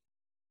muscle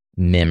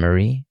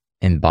memory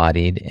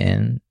embodied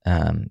in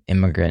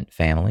immigrant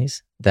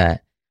families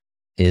that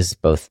is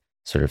both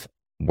sort of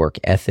work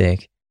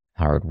ethic,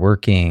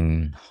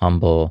 hardworking,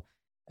 humble.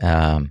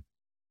 A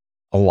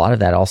lot of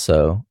that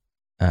also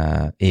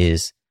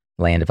is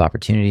land of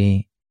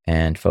opportunity,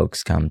 and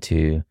folks come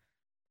to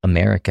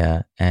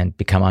America and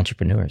become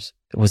entrepreneurs?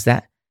 Was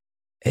that,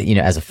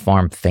 as a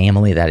farm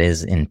family, that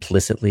is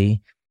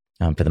implicitly,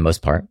 for the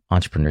most part,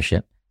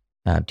 entrepreneurship.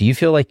 Do you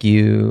feel like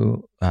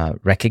you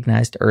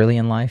recognized early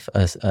in life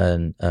a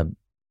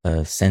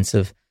sense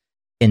of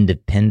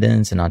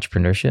independence and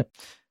entrepreneurship?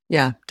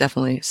 Yeah,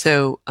 definitely.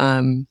 So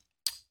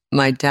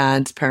my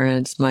dad's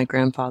parents, my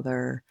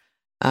grandfather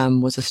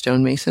was a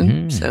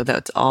stonemason. So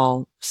that's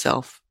all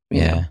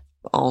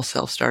all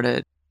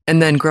self-started.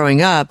 And then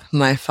growing up,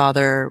 my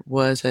father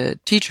was a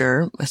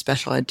teacher, a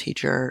special ed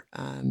teacher,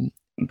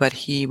 but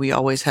we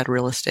always had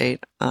real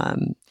estate,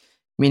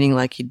 meaning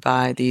like he'd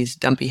buy these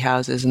dumpy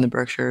houses in the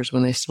Berkshires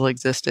when they still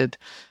existed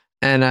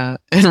and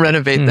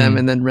renovate them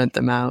and then rent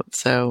them out.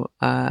 So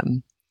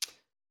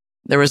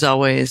there was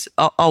always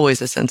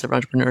a sense of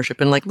entrepreneurship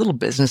and like little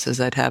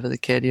businesses I'd have as a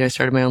kid. I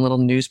started my own little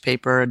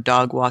newspaper, a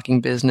dog walking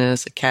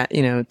business, a cat,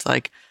 it's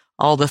like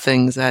all the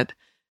things that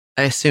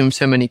I assume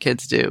so many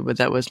kids do, but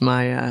that was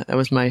my jam.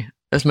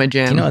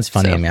 It's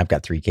funny. So. I mean, I've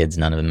got 3 kids.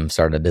 None of them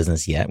started a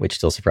business yet, which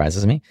still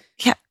surprises me.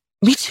 Yeah,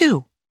 me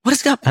too. What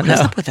is up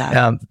with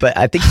that? But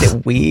I think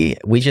that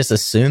we just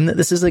assume that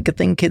this is like a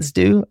thing kids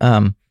do.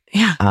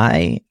 Yeah.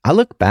 I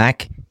look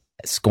back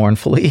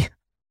scornfully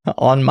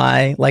on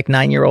my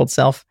 9-year-old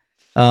self.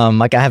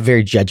 I have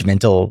very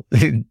judgmental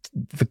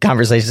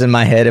conversations in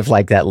my head of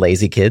like that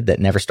lazy kid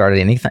that never started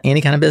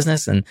any kind of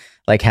business, and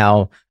like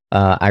how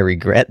I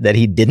regret that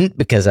he didn't,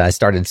 because I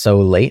started so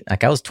late.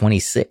 Like I was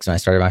 26 when I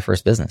started my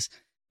first business,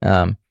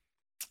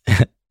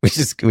 which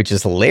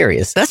is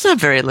hilarious. That's not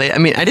very late. I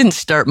mean, I didn't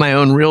start my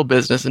own real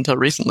business until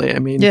recently. I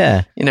mean,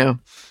 yeah,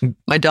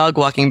 my dog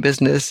walking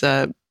business,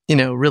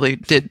 really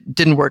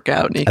didn't work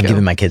out, Nico. I've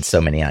given my kids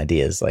so many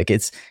ideas. Like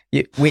it's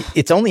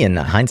only in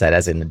hindsight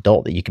as an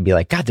adult that you can be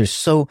like, God,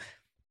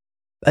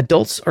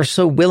 adults are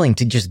so willing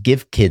to just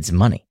give kids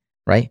money,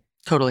 right?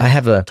 Totally. I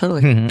have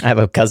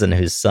a cousin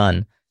whose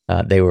son,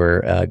 they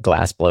were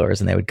glass blowers,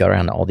 and they would go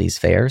around to all these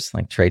fairs,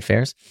 like trade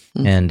fairs,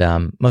 and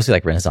mostly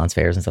like Renaissance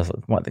fairs and stuff,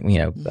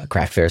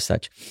 craft fairs,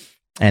 such.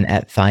 And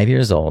at 5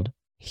 years old,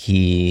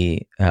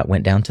 he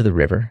went down to the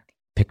river,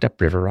 picked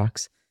up river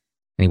rocks,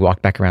 and he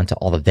walked back around to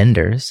all the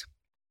vendors.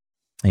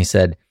 And he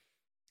said,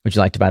 "Would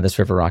you like to buy this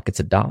river rock? It's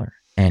 $1."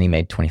 And he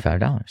made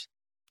 $25.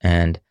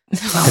 And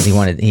because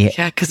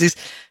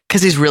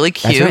because he's really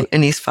cute, right.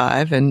 And he's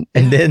 5, and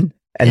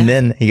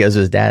then he goes to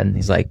his dad, and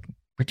he's like,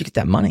 "Where'd you get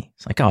that money?"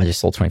 He's like, "Oh, I just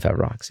sold 25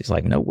 rocks." He's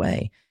like, "No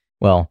way."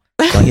 Well,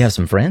 don't you have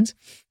some friends?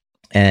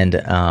 And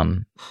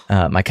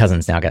my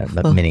cousin's now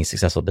got many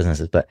successful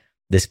businesses, but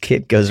this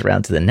kid goes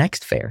around to the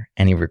next fair,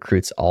 and he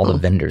recruits all the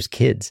vendors'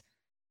 kids,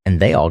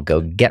 and they all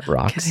go get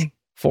rocks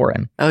for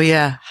him. Oh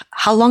yeah.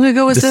 How long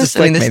ago was this?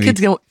 I mean, this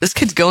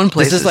kid's going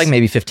places. This is like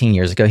maybe 15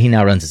 years ago. He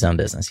now runs his own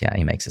business. Yeah,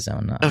 he makes his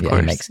own. Of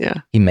course.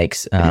 He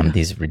makes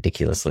these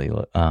ridiculously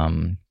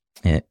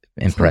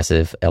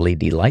impressive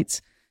LED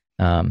lights.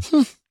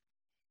 That's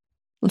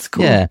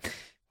cool. Yeah.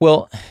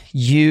 Well,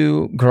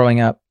 you growing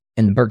up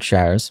in the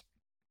Berkshires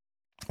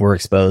were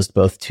exposed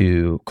both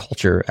to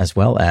culture as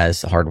well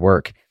as hard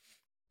work.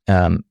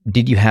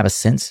 Did you have a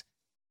sense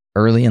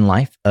early in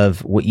life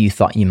of what you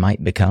thought you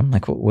might become?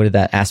 Like, what did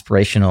that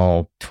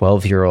aspirational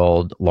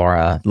 12-year-old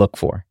Laura look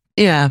for?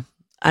 Yeah,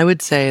 I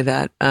would say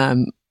that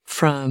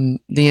from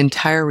the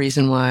entire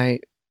reason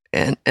why,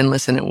 and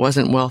listen, it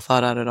wasn't well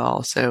thought out at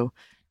all. So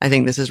I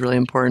think this is really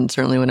important.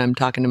 Certainly when I'm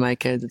talking to my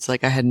kids, it's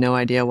like I had no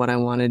idea what I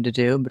wanted to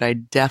do, but I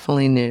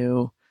definitely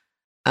knew,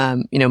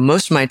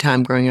 most of my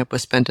time growing up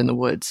was spent in the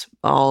woods,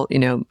 all,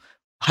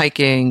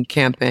 hiking,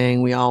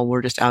 camping. We all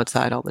were just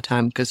outside all the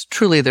time because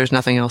truly there's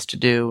nothing else to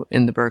do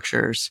in the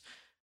Berkshires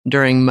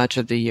during much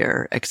of the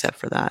year except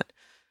for that.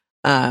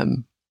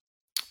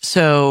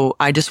 So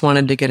I just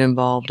wanted to get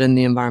involved in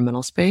the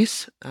environmental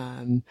space.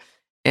 And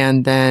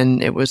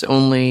then it was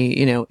only,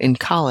 in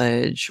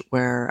college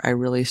where I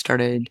really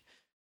started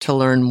to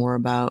learn more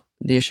about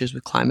the issues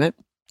with climate.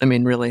 I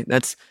mean, really,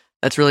 that's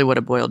really what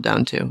it boiled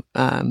down to.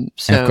 And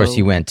of course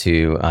you went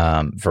to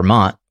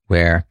Vermont,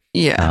 where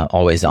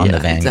always on the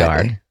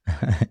vanguard,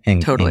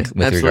 totally,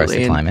 with regards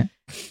to climate.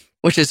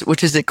 Which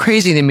is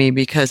crazy to me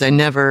because I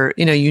never,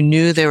 you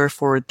knew they were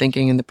forward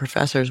thinking and the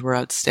professors were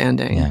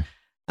outstanding.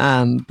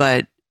 Yeah.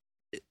 But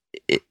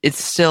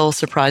it's still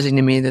surprising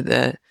to me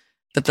that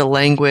the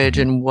language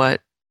and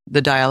what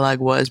the dialogue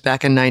was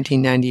back in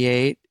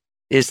 1998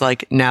 is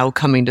like now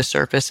coming to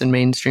surface in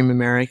mainstream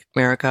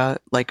America,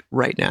 like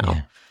right now.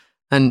 Yeah.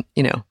 And,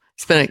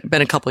 it's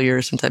been a couple of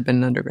years since I've been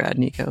an undergrad,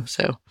 Nico.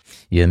 So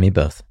you and me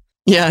both.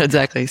 Yeah,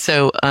 exactly.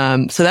 So,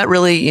 so that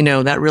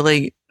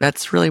really,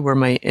 that's really where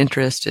my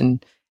interest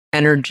and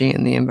energy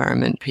in the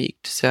environment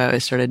peaked. So I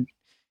started,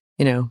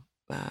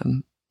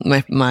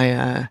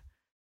 my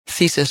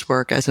thesis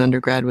work as an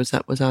undergrad was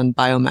on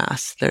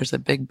biomass. There's a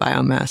big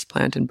biomass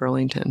plant in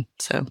Burlington.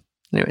 So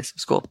anyways, it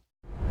was cool.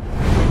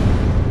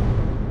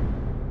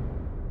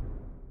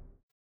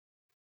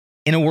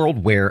 In a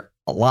world where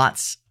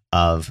lots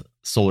of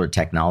solar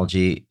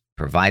technology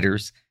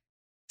providers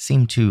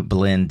seem to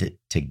blend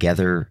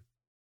together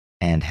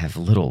and have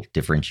little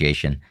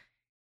differentiation,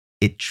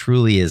 it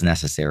truly is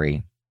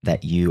necessary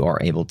that you are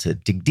able to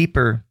dig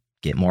deeper,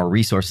 get more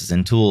resources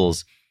and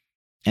tools,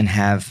 and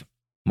have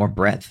more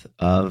breadth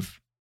of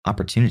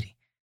opportunity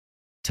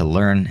to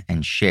learn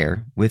and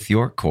share with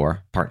your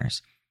core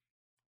partners.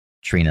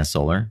 Trina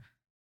Solar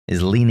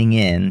is leaning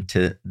in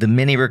to the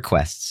many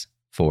requests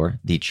for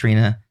the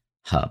Trina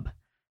Hub,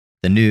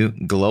 the new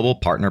global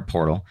partner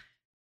portal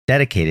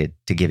dedicated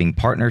to giving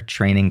partner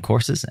training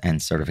courses and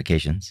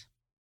certifications,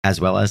 as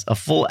well as a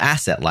full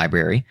asset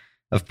library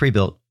of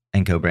pre-built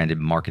and co-branded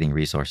marketing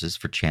resources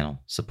for channel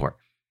support.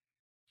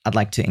 I'd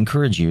like to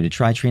encourage you to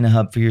try Trina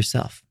Hub for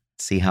yourself.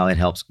 See how it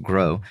helps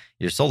grow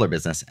your solar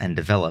business and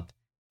develop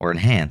or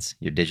enhance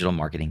your digital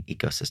marketing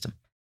ecosystem.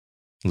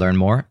 Learn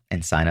more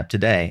and sign up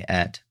today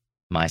at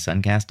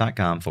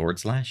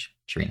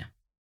mysuncast.com/Trina.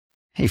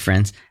 Hey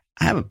friends,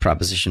 I have a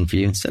proposition for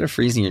you. Instead of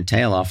freezing your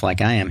tail off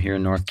like I am here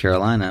in North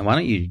Carolina, why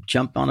don't you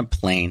jump on a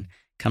plane,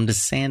 come to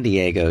San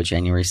Diego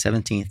January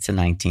 17th to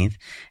 19th,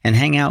 and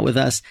hang out with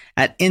us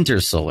at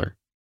Intersolar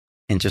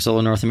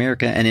North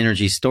America and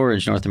Energy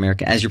Storage North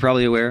America. As you're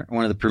probably aware,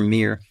 one of the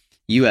premier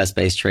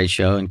U.S.-based trade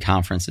show and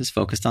conferences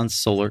focused on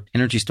solar,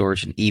 energy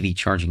storage, and EV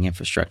charging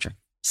infrastructure.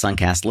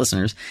 Suncast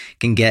listeners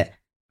can get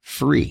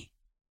free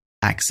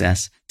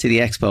access to the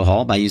expo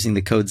hall by using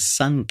the code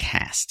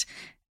SUNCAST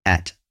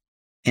at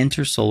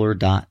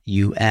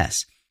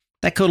intersolar.us.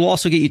 That code will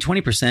also get you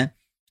 20%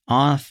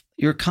 off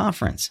your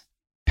conference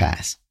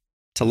pass.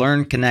 To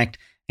learn, connect,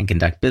 and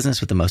conduct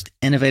business with the most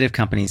innovative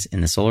companies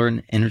in the solar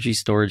and energy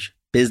storage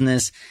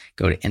business,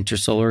 go to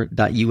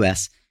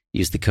intersolar.us.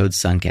 Use the code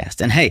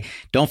SUNCAST. And hey,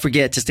 don't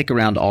forget to stick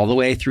around all the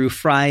way through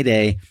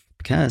Friday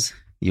because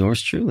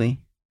yours truly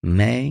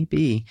may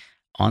be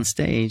on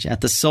stage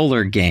at the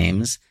Solar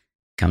Games.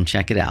 Come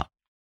check it out.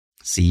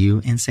 See you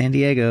in San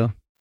Diego.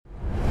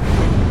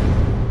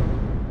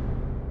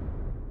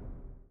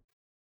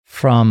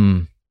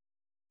 From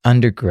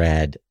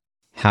undergrad,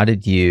 how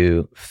did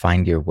you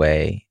find your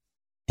way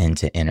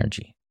into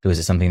energy? Was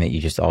it something that you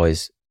just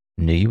always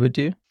knew you would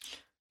do?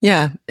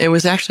 Yeah, it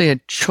was actually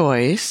a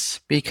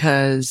choice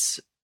because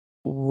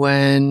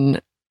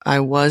when I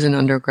was an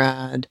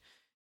undergrad,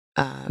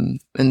 and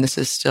this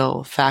is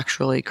still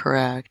factually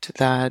correct,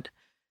 that,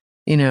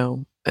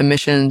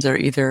 emissions are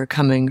either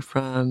coming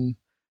from,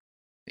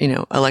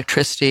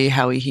 electricity,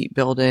 how we heat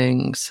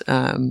buildings,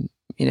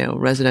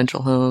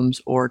 residential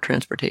homes, or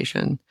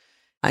transportation.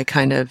 I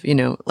kind of,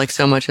 like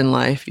so much in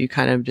life, you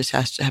kind of just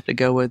have to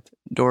go with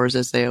doors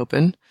as they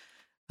open.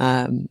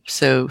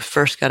 So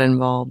first got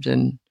involved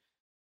in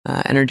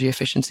energy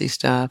efficiency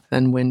stuff,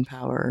 then wind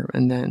power,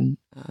 and then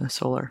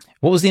solar.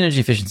 What was the energy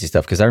efficiency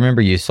stuff? Because I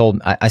remember you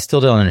sold, I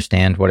still don't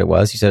understand what it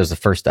was. You said it was the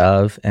first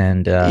of,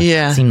 and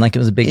it seemed like it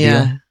was a big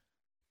deal.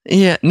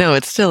 Yeah, no,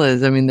 it still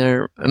is. I mean,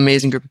 they're an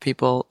amazing group of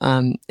people.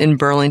 In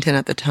Burlington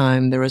at the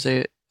time, there was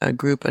a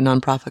group, a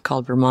nonprofit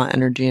called Vermont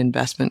Energy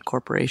Investment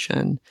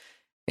Corporation.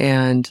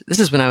 And this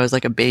is when I was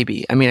like a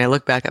baby. I mean, I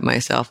look back at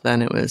myself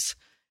then, it was,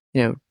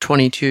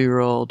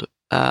 22-year-old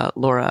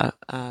Laura,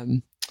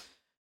 or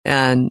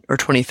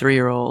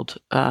 23-year-old.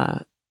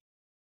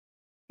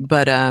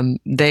 But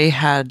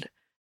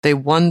they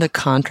won the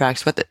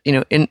contracts, but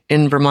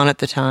in Vermont at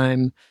the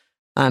time,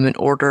 in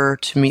order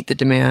to meet the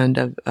demand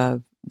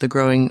of the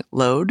growing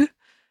load,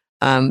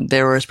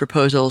 there was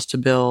proposals to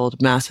build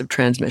massive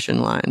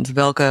transmission lines.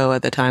 Velco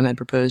at the time had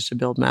proposed to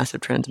build massive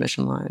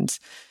transmission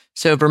lines.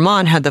 So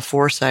Vermont had the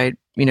foresight,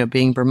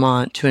 being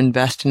Vermont, to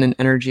invest in an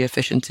energy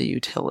efficiency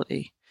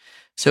utility.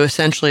 So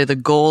essentially the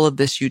goal of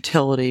this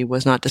utility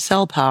was not to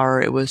sell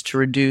power, it was to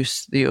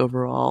reduce the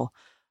overall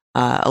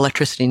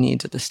electricity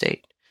needs of the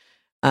state,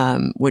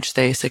 which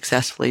they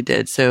successfully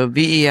did. So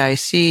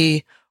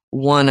VEIC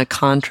won a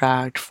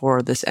contract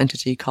for this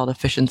entity called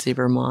Efficiency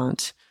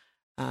Vermont.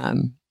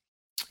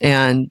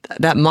 And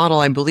that model,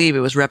 I believe,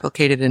 it was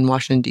replicated in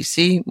Washington,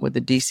 D.C. with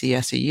the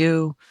D.C.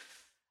 SEU.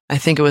 I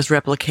think it was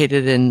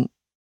replicated in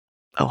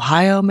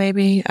Ohio,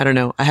 maybe. I don't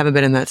know. I haven't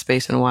been in that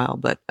space in a while,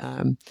 but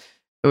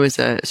it was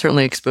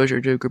certainly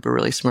exposure to a group of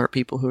really smart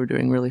people who were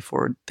doing really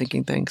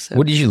forward-thinking things. So.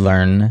 What did you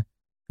learn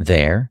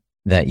there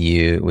that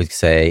you would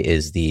say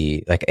is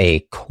a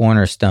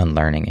cornerstone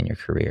learning in your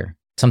career?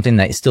 Something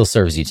that still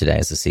serves you today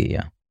as a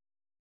CEO?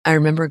 I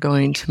remember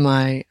going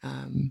to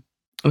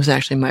it was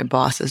actually my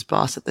boss's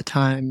boss at the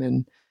time,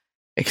 and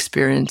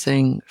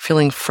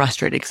feeling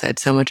frustrated because I had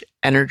so much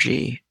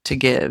energy to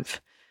give,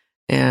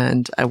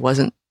 and I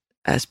wasn't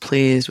as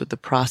pleased with the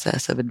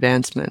process of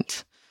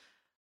advancement.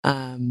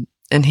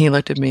 And he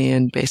looked at me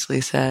and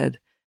basically said,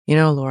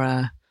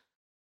 Laura,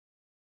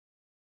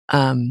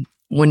 when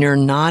you're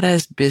not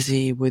as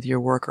busy with your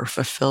work or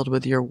fulfilled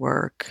with your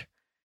work,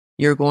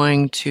 you're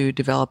going to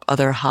develop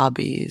other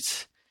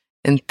hobbies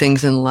and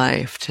things in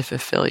life to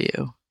fulfill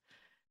you.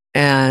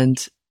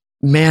 And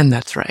man,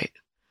 that's right.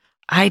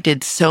 I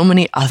did so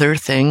many other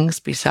things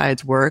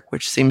besides work,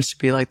 which seems to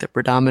be like the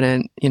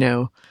predominant,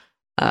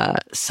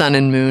 sun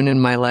and moon in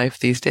my life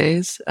these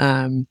days.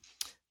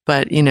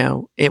 But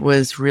it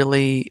was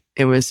really,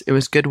 it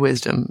was good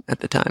wisdom at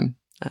the time.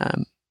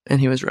 And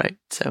he was right.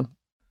 So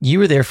you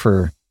were there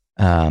for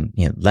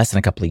less than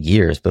a couple of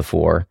years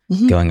before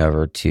going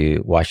over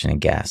to Washington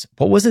Gas.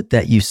 What was it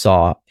that you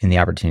saw in the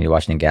opportunity of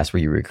Washington Gas? Were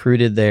you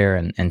recruited there?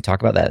 And talk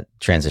about that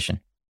transition.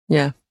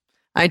 Yeah.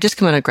 I just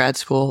come out of grad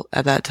school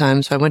at that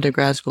time. So I went to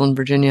grad school in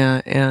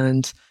Virginia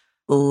and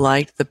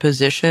liked the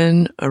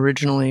position.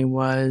 Originally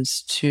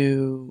was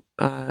to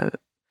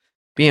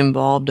be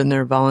involved in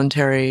their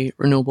voluntary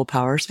renewable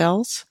power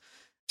sales.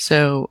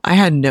 So I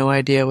had no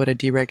idea what a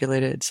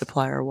deregulated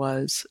supplier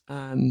was.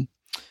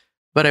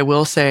 But I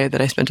will say that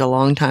I spent a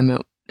long time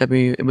at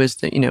it was,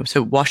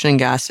 so Washington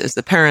Gas is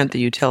the parent, the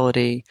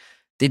utility,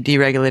 the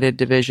deregulated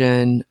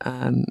division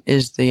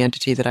is the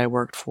entity that I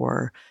worked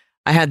for.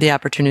 I had the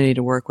opportunity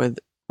to work with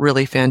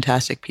really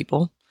fantastic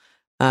people,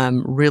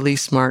 really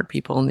smart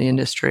people in the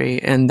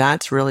industry. And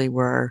that's really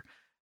where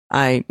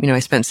I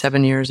spent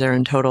 7 years there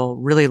in total,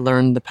 really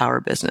learned the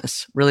power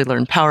business, really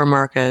learned power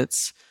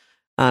markets,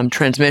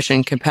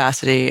 transmission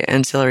capacity,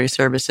 ancillary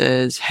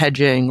services,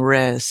 hedging,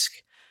 risk.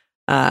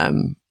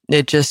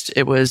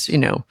 It was,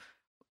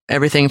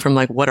 everything from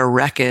like what a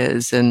rec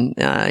is and,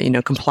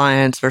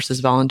 compliance versus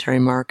voluntary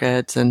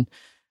markets. And,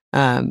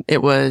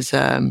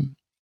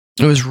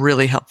 it was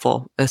really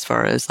helpful as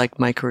far as like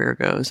my career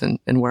goes and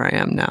where I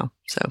am now.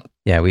 So,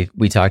 yeah,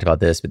 we talked about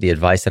this, but the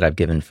advice that I've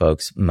given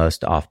folks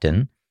most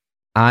often,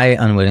 I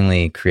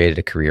unwittingly created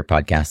a career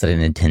podcast. I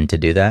didn't intend to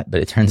do that,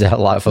 but it turns out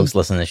a lot of folks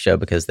listen to the show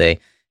because they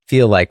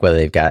feel like whether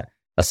they've got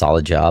a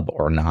solid job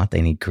or not,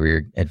 they need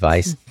career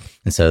advice.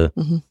 And so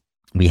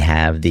we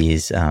have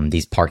these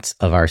parts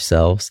of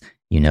ourselves,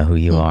 who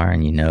you are,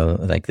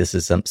 and like this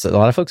is so a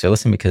lot of folks are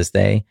listening because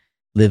they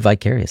live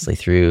vicariously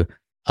through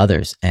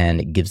others,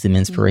 and it gives them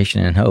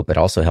inspiration and hope. It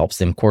also helps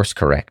them course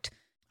correct.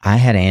 I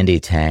had Andy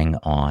Tang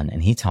on,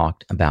 and he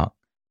talked about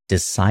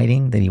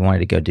deciding that he wanted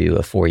to go do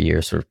a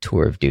 4-year sort of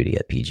tour of duty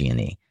at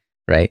PG&E,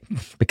 right?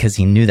 Because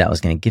he knew that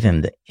was going to give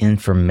him the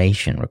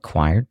information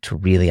required to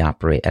really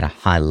operate at a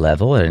high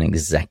level, at an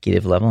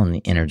executive level in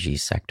the energy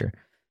sector.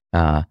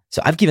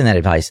 So I've given that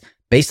advice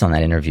based on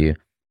that interview,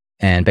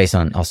 and based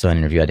on also an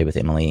interview I did with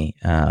Emily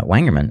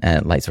Wangerman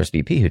at Lightsource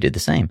BP, who did the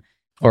same.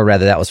 Or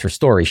rather, that was her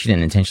story. She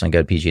didn't intentionally go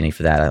to PG&E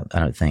for that, I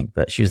don't think,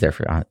 but she was there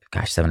for,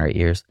 7 or 8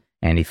 years.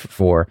 Andy,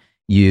 for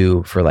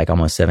you, for like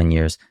almost 7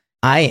 years.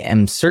 I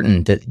am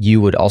certain that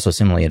you would also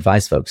similarly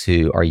advise folks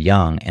who are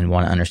young and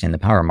want to understand the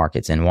power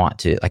markets and want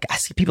to, like, I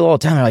see people all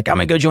the time, they're like, I'm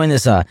going to go join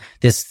this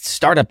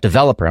startup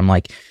developer. I'm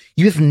like,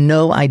 you have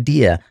no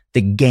idea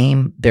the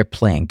game they're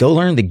playing. Go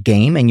learn the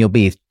game and you'll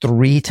be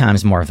 3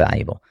 times more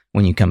valuable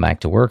when you come back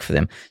to work for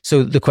them.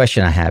 So the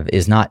question I have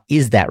is not,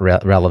 is that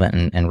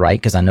relevant and right?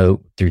 Because I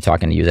know through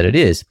talking to you that it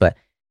is, but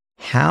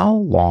how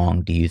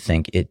long do you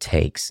think it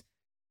takes?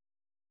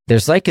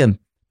 There's like a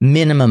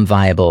minimum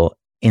viable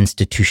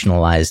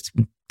institutionalized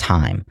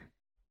time.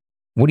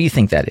 What do you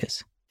think that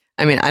is?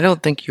 I mean, I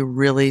don't think you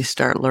really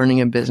start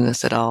learning a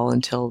business at all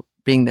until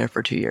being there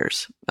for 2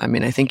 years. I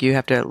mean, I think you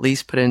have to at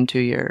least put in 2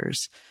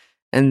 years,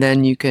 and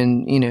then you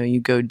can, you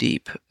go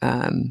deep.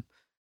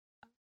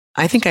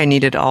 I think I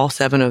needed all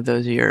 7 of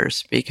those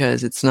years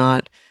because it's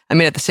not, I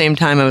mean, at the same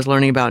time, I was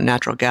learning about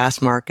natural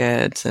gas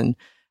markets and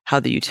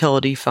how the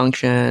utility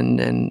functioned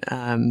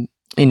and,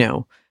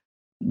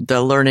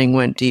 the learning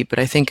went deep, but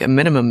I think a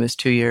minimum is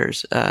 2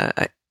 years,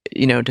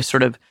 to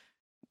sort of,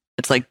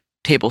 it's like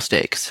table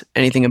stakes.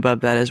 Anything above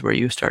that is where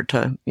you start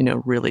to,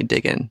 really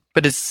dig in.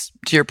 But it's,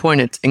 to your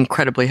point, it's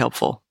incredibly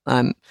helpful.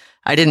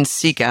 I didn't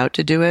seek out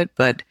to do it,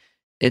 but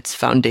it's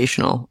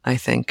foundational, I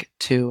think,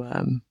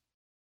 to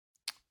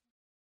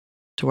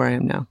where I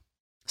am now.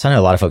 So I know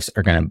a lot of folks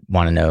are going to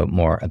want to know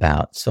more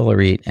about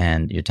SolaREIT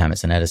and your time at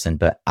SunEdison,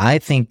 but I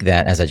think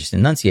that, as I just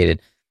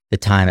enunciated, the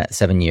time at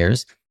 7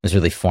 years was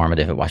really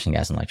formative at Washington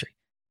Gas and Electric.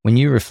 When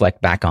you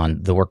reflect back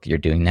on the work that you're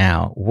doing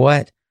now,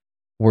 what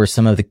were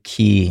some of the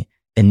key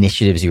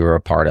initiatives you were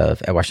a part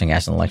of at Washington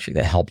Gas and Electric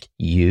that helped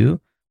you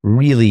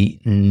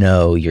really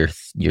know your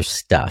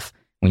stuff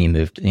when you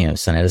moved?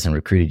 SunEdison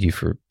recruited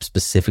you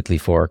specifically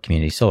for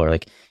community solar.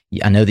 Like,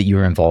 I know that you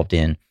were involved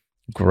in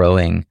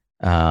growing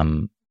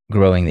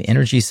the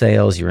energy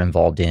sales. You were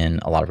involved in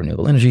a lot of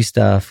renewable energy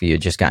stuff. You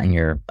had just gotten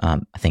your, I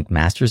think,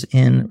 master's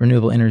in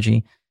renewable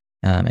energy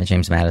at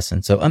James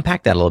Madison. So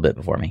unpack that a little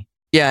bit for me.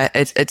 Yeah,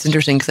 it's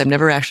interesting because I've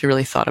never actually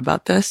really thought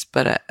about this,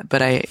 but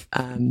I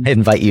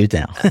invite you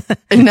now.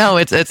 No,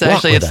 it's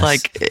actually it's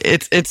like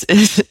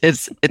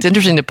it's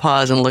interesting to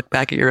pause and look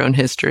back at your own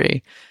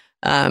history.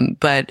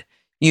 But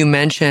you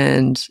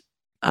mentioned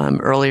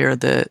earlier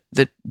the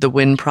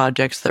wind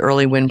projects, the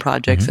early wind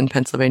projects in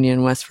Pennsylvania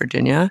and West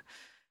Virginia.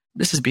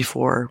 This is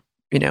before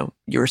you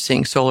were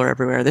seeing solar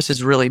everywhere. This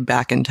is really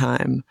back in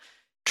time.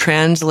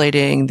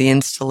 Translating the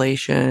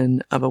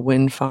installation of a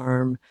wind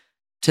farm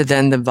to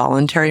then the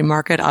voluntary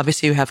market.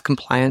 Obviously, you have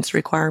compliance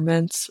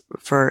requirements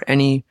for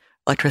any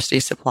electricity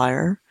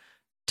supplier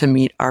to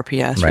meet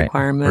RPS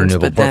requirements.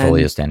 Renewable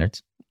portfolio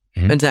standards.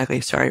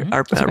 Exactly. Sorry.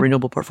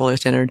 Renewable portfolio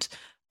standards.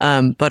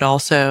 But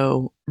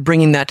also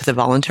bringing that to the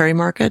voluntary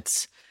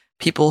markets,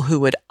 people who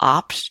would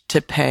opt to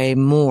pay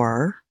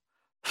more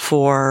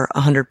for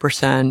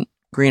 100%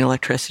 green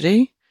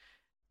electricity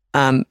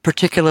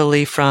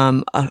particularly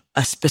from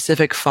a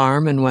specific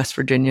farm in West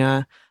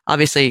Virginia.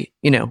 Obviously,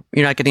 you're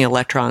not getting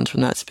electrons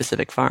from that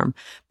specific farm,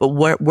 but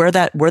where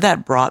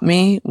that brought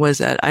me was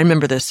that I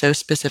remember this so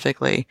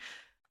specifically.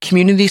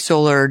 Community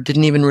solar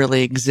didn't even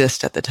really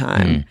exist at the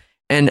time.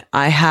 And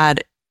I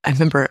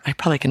remember, I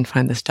probably can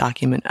find this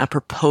document, a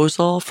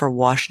proposal for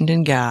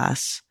Washington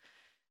Gas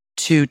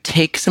to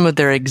take some of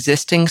their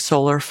existing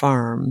solar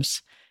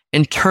farms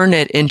and turn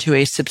it into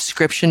a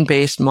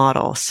subscription-based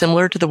model,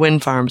 similar to the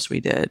wind farms we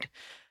did.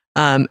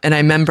 And I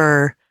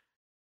remember,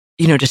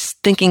 just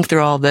thinking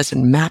through all this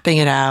and mapping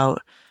it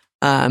out,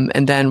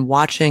 and then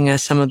watching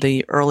as some of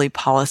the early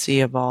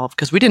policy evolved,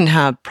 because we didn't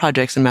have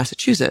projects in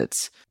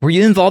Massachusetts. Were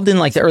you involved in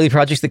like the early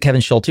projects that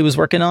Kevin Schulte was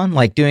working on,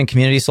 like doing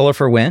community solar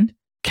for wind?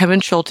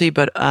 Kevin Schulte,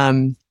 but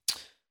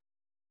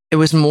it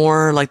was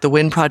more like the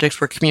wind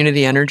projects were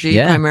community energy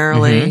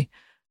primarily.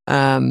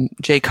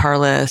 Jay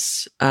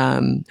Carlis,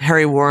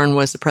 Harry Warren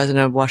was the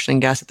president of Washington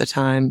Gas at the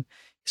time.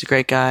 He's a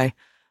great guy.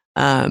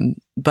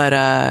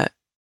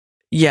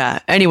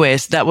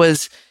 Anyways, it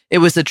was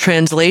the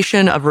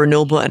translation of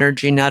renewable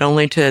energy, not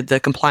only to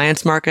the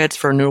compliance markets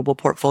for renewable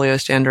portfolio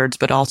standards,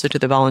 but also to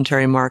the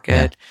voluntary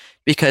market,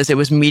 because it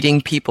was meeting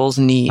people's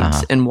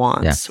needs and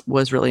wants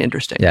was really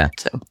interesting.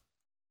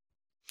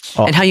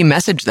 And how you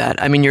message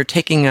that. I mean, you're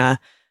taking a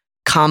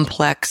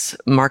complex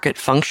market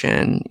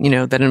function,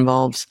 that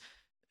involves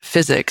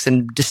physics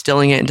and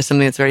distilling it into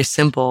something that's very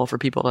simple for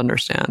people to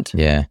understand.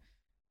 Yeah.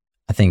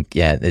 I think,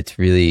 it's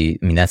really,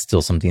 that's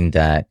still something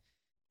that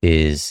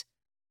is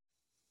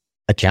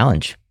a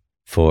challenge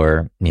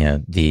for,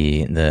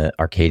 the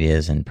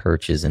Arcadias and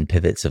Perches and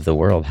Pivots of the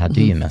world. How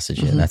do you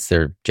message it? And that's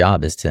their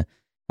job, is to,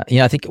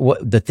 I think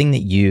the thing that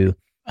you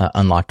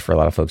unlocked for a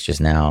lot of folks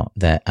just now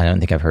that I don't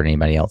think I've heard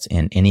anybody else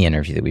in any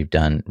interview that we've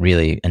done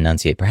really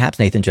enunciate, perhaps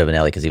Nathan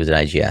Giovanelli, because he was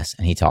at IGS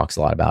and he talks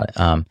a lot about it.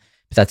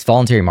 But that's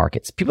voluntary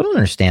markets. People don't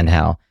understand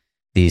how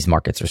these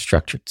markets are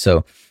structured.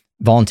 So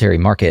voluntary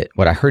market,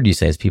 what I heard you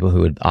say is people who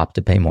would opt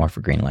to pay more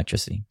for green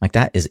electricity. Like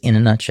that is, in a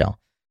nutshell,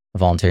 a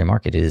voluntary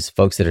market. It is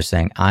folks that are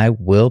saying, I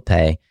will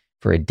pay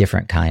for a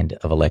different kind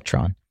of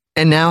electron.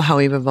 And now how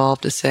we've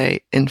evolved to say,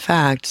 in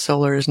fact,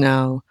 solar is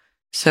now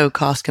so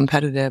cost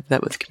competitive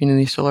that with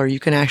community solar, you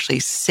can actually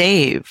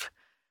save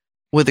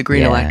with a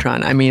green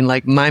electron. I mean,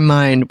 like my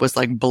mind was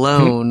like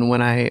blown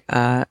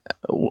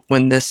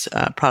when this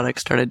product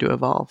started to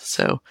evolve.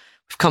 So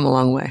we've come a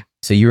long way.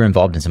 So you were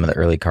involved in some of the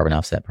early carbon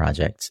offset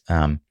projects.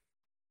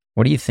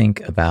 What do you think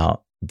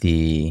about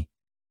the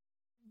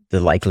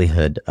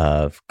likelihood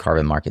of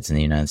carbon markets in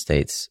the United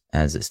States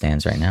as it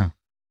stands right now?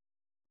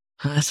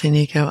 Honestly,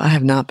 Nico, I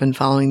have not been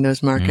following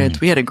those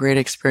markets. We had a great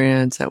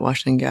experience at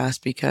Washington Gas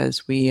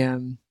because we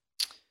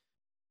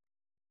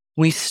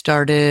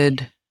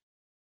started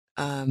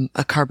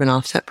a carbon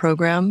offset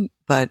program,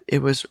 but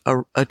it was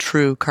a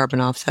true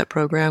carbon offset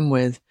program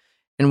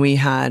and we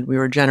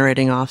were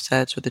generating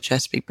offsets with the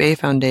Chesapeake Bay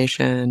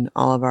Foundation.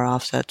 All of our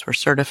offsets were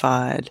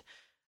certified.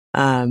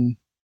 That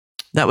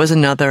was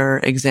another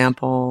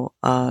example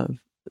of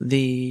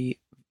the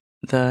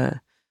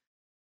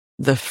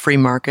free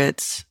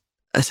markets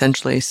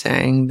essentially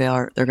saying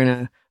they're going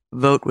to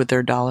vote with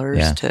their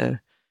dollars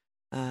to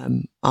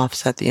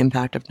offset the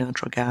impact of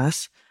natural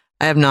gas.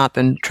 I have not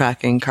been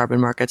tracking carbon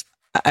markets.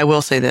 I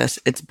will say this: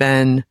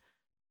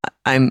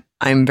 I'm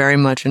very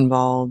much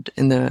involved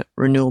in the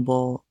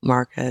renewable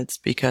markets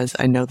because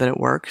I know that it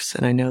works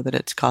and I know that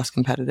it's cost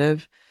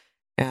competitive,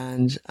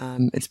 and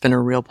it's been a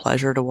real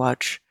pleasure to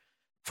watch.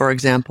 For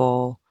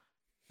example,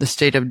 the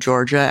state of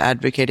Georgia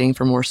advocating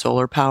for more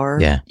solar power,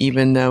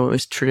 even though it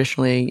was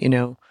traditionally,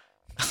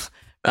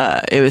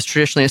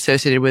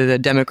 associated with a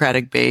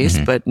Democratic base,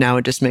 but now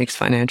it just makes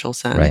financial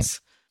sense. Right.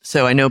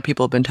 So I know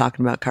people have been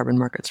talking about carbon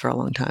markets for a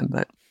long time,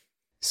 but.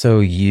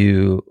 So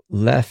you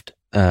left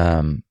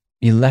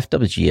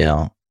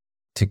WGL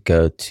to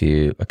go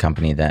to a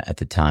company that at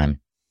the time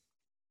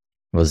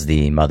was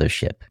the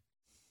mothership,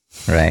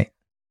 right?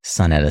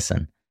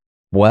 SunEdison.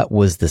 What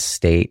was the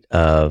state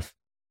of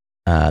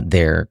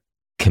their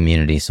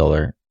community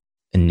solar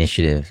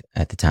initiative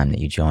at the time that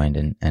you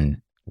joined,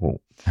 and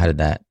how did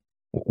that?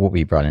 What were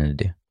you brought in to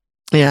do?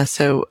 Yeah,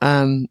 so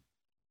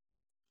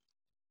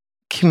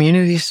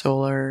community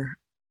solar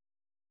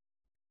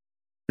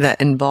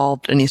that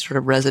involved any sort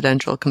of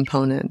residential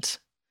component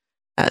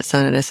at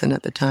SunEdison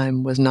at the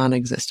time was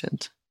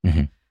non-existent.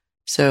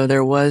 So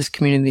there was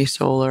community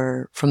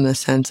solar from the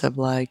sense of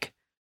like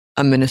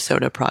a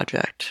Minnesota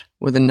project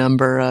with a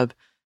number of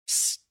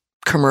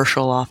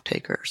commercial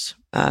off-takers,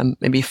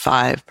 maybe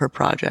 5 per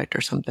project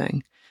or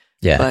something.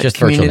 Yeah, but just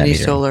community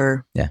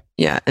solar.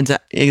 Yeah,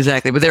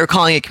 exactly. But they were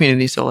calling it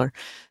community solar.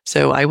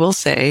 So I will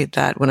say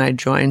that when I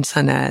joined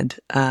SunEd,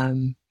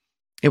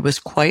 it was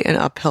quite an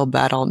uphill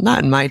battle.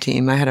 Not in my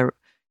team. I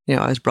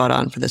was brought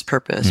on for this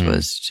purpose,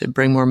 was to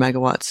bring more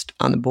megawatts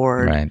on the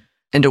board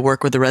and to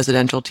work with the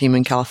residential team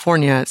in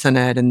California at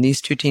SunEd. And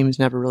these two teams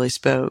never really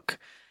spoke.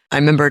 I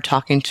remember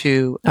talking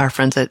to our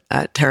friends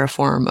at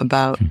Terraform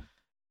about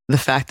the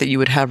fact that you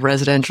would have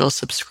residential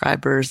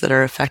subscribers that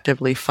are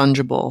effectively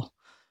fungible.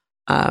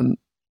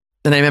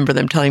 And I remember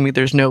them telling me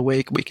there's no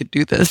way we could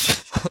do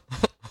this.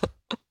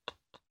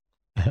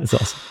 That's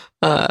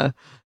awesome.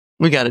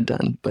 We got it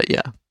done, but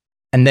yeah.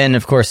 And then,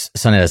 of course,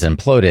 SolaREIT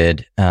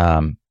imploded,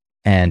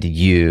 and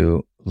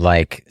you,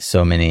 like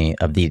so many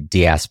of the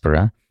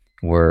diaspora,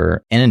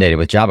 were inundated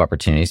with job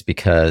opportunities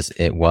because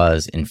it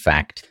was, in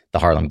fact, the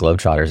Harlem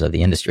Globetrotters of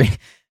the industry,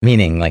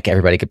 meaning like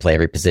everybody could play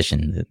every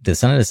position. The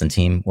SolaREIT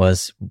team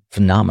was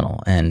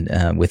phenomenal,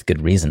 and with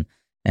good reason.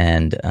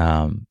 And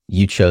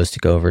you chose to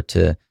go over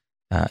to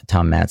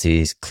Tom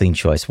Matzey's Clean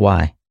Choice.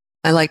 Why?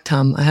 I like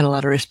Tom. I had a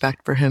lot of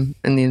respect for him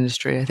in the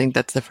industry. I think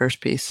that's the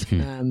first piece.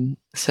 Mm-hmm.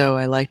 So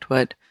I liked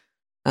what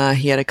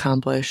he had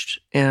accomplished,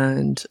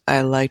 and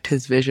I liked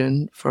his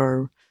vision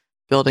for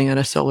building out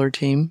a solar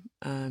team.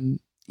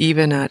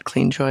 Even at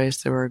Clean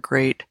Choice, there were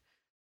great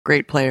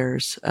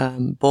players,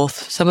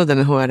 both some of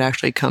them who had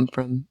actually come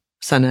from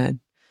SunEd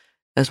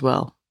as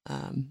well.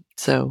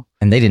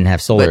 And they didn't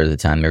have solar at the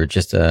time; they were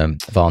just a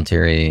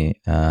voluntary.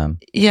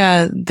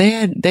 Yeah,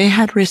 they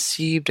had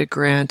received a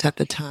grant at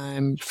the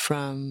time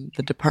from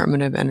the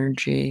Department of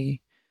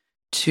Energy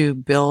to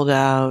build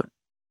out.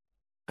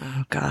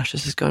 Oh gosh,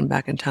 this is going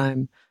back in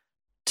time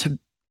to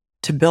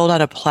build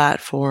out a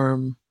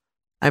platform,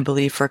 I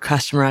believe, for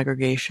customer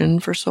aggregation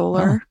for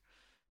solar.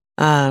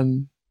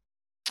 Oh.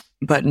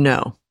 But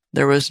no,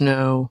 there was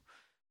no.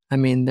 I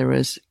mean, there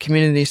was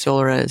community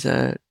solar as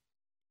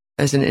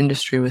an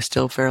industry was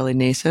still fairly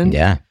nascent.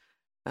 Yeah.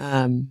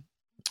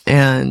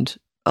 And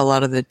a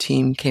lot of the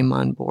team came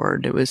on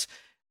board. It was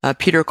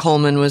Peter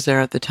Coleman was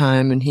there at the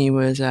time, and he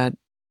was at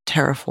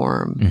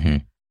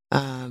Terraform.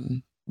 Mm-hmm.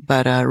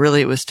 But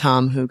really, it was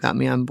Tom who got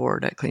me on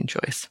board at Clean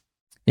Choice.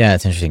 Yeah,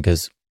 it's interesting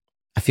because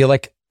I feel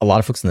like a lot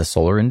of folks in the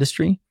solar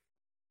industry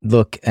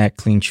look at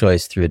Clean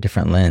Choice through a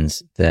different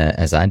lens,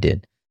 as I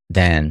did,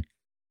 than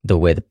the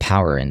way the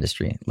power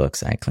industry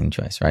looks at Clean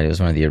Choice, right? It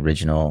was one of the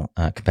original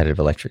competitive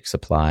electric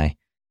supply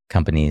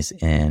companies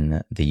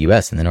in the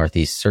U.S. and the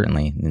Northeast,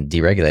 certainly in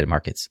deregulated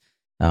markets.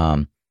 You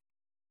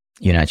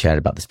and I chatted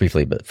about this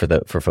briefly, but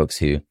for folks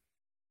who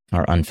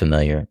are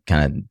unfamiliar,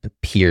 kind of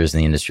peers in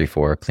the industry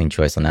for Clean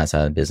Choice on that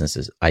side of the business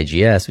is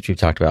IGS, which we've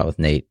talked about with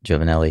Nate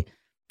Giovanelli,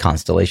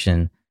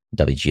 Constellation,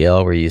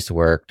 WGL, where you used to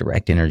work,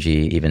 Direct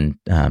Energy, even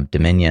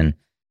Dominion.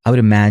 I would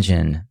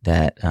imagine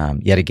that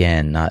yet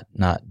again, not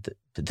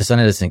the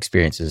SunEdison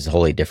experience is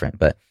wholly different,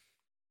 but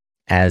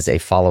as a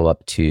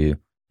follow-up to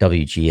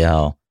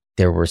WGL,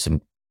 there were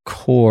some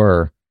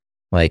core,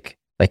 like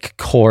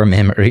core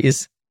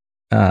memories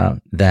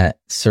that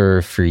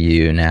serve for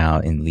you now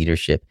in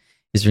leadership.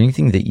 Is there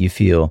anything that you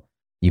feel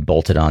you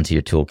bolted onto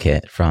your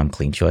toolkit from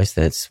Clean Choice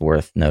that's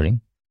worth noting?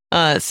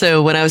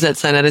 So when I was at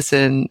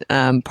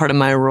SunEdison, part of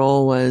my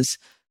role was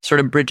sort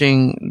of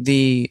bridging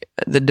the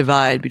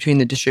divide between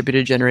the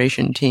distributed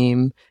generation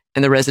team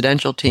and the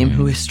residential team,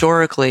 who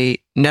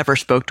historically never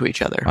spoke to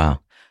each other. Wow.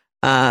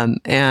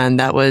 And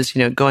that was,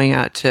 going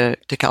out to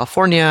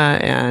California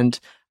and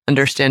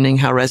understanding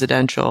how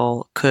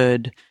residential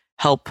could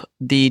help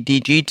the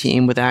DG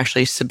team with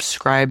actually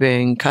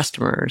subscribing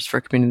customers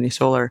for community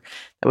solar.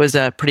 That was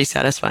pretty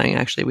satisfying,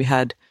 actually.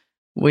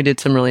 We did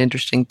some really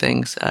interesting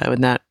things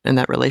in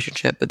that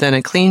relationship. But then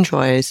at Clean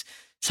Choice,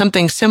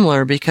 something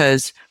similar,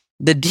 because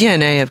the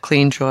DNA of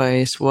Clean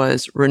Choice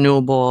was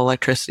renewable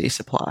electricity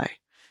supply.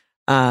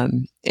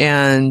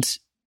 And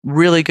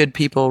really good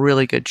people,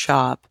 really good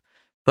shop.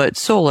 But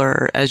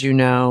solar, as you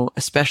know,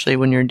 especially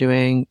when you're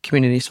doing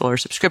community solar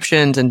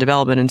subscriptions and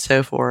development and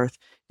so forth,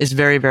 is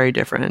very, very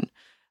different.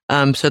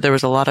 So there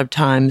was a lot of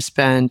time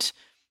spent,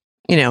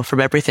 from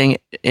everything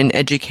in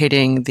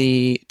educating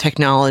the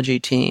technology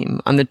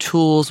team on the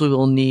tools we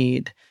will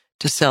need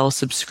to sell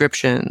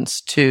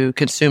subscriptions to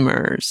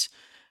consumers,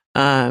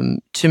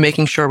 to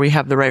making sure we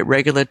have the right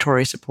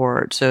regulatory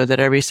support so that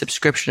every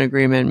subscription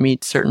agreement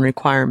meets certain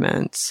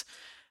requirements.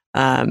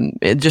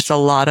 Just a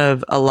lot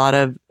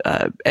of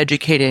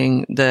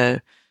educating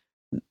the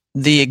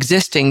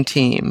existing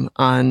team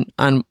on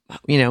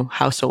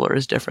how solar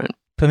is different.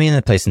 Put me in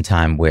the place and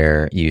time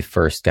where you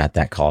first got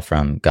that call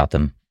from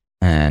Gautam,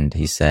 and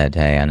he said,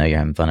 "Hey, I know you're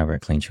having fun over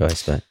at Clean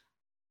Choice, but..."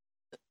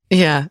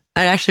 Yeah,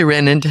 I actually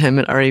ran into him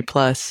at RE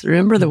Plus.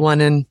 Remember the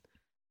one in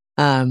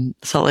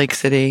Salt Lake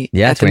City?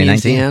 Yeah, at the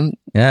museum.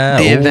 Yeah,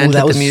 the event that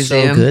at was the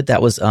museum. So good.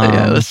 That was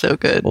yeah, it was so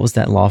good. What was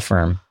that law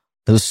firm?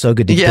 It was so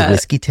good. Did you get the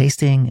whiskey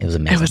tasting? It was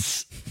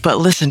amazing. But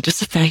listen,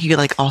 just the fact you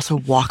could also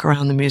walk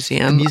around the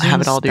museum,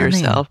 have it all to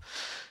yourself.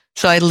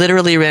 So I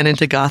literally ran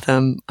into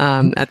Gautam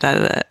at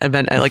that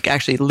event. I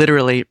actually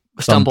literally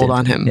stumbled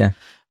on him. Yeah.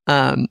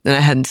 And I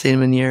hadn't seen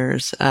him in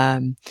years.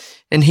 And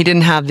he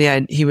didn't have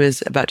he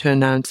was about to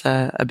announce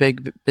a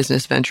big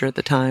business venture at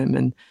the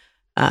time.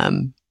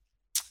 And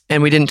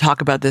we didn't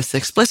talk about this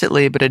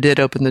explicitly, but it did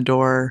open the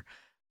door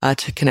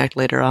to connect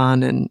later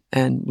on.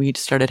 And we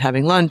started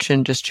having lunch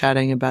and just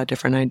chatting about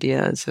different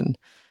ideas. And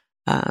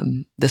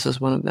this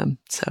was one of them.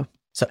 So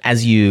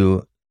as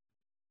you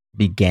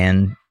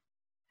began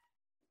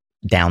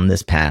down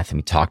this path, and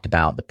we talked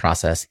about the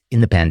process in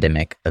the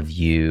pandemic of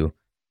you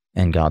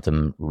and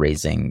Gautam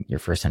raising your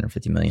first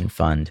 $150 million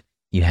fund,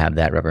 you have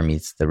that rubber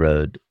meets the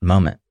road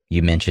moment.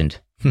 you mentioned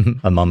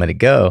a moment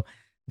ago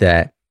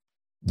that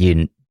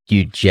you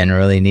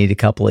generally need a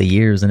couple of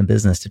years in a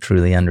business to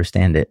truly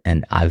understand it.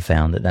 And I've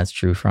found that that's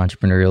true for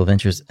entrepreneurial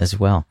ventures as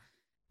well.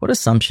 What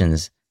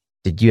assumptions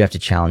did you have to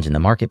challenge in the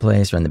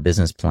marketplace or in the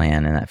business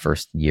plan in that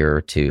first year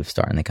or two of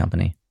starting the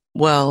company?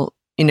 Well,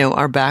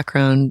 our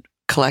background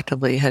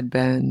collectively had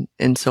been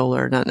in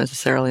solar, not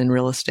necessarily in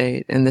real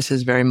estate. And this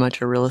is very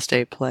much a real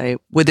estate play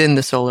within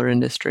the solar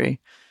industry.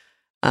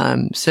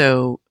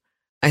 So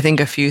I think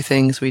a few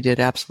things we did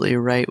absolutely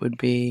right would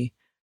be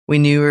we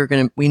knew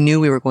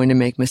we were going to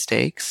make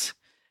mistakes.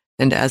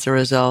 And as a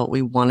result,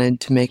 we wanted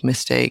to make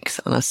mistakes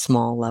on a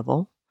small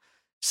level.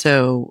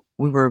 So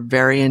we were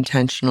very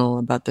intentional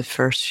about the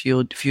first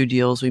few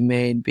deals we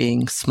made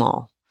being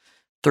small.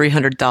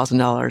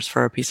 $300,000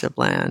 for a piece of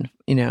land,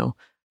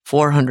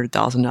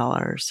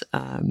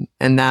 $400,000.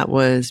 And that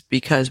was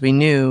because we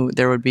knew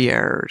there would be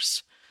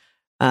errors.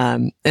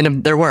 And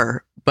there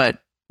were,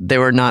 but they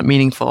were not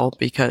meaningful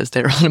because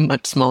they were on a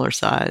much smaller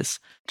size.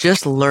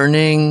 Just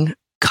learning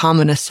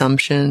common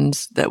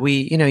assumptions that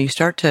you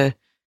start to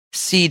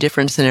see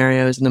different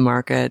scenarios in the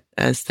market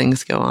as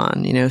things go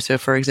on. So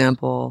for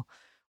example,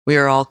 we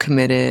are all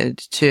committed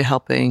to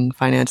helping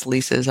finance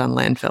leases on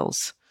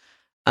landfills,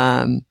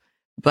 and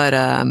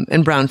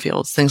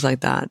brownfields, things like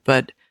that.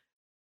 But,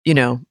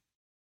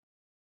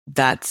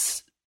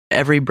 that's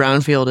every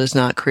brownfield is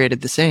not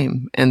created the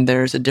same. And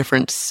there's a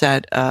different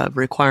set of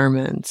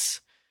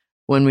requirements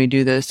when we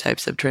do those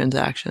types of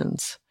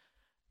transactions.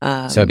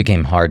 So it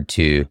became hard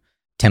to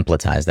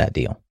templatize that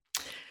deal.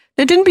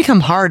 It didn't become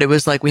hard. It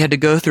was like we had to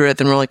go through it.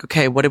 Then we're like,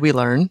 okay, what did we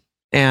learn?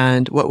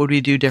 And what would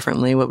we do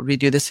differently? What would we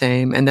do the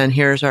same? And then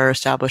here's our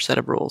established set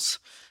of rules.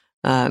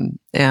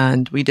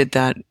 And we did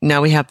that.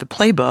 Now we have the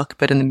playbook,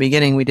 but in the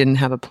beginning, we didn't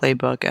have a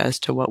playbook as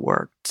to what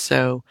worked.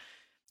 So,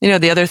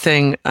 the other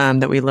thing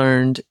that we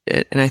learned,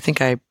 and I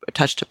think I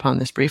touched upon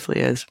this briefly,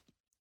 is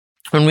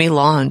when we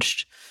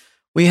launched,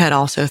 we had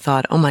also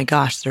thought, oh my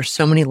gosh, there's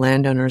so many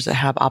landowners that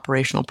have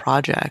operational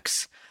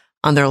projects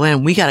on their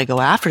land. We got to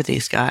go after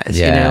these guys.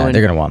 Yeah, they're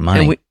going to want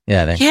money.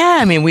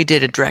 We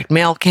did a direct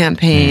mail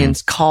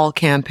campaigns, call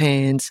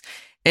campaigns,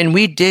 and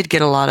we did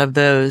get a lot of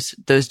those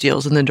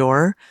deals in the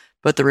door.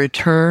 But the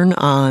return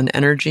on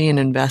energy and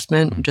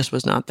investment just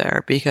was not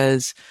there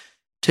because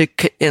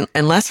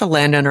unless a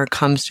landowner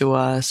comes to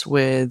us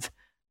with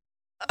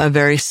a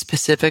very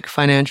specific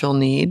financial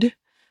need,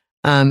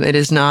 it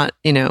is not,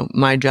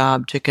 my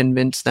job to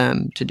convince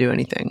them to do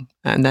anything.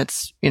 And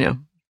that's,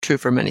 true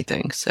for many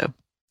things. So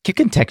can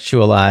you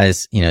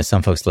contextualize,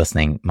 some folks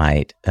listening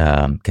might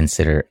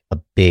consider a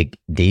big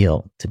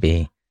deal to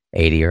be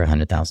 $80,000 or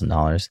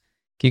 $100,000.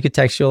 Can you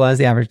contextualize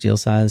the average deal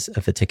size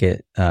of a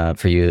ticket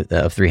for you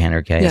of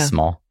 $300K is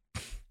small?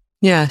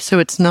 Yeah. So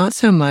it's not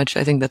so much,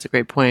 I think that's a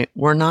great point.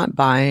 We're not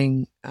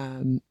buying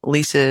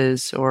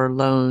leases or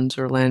loans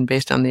or land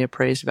based on the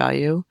appraised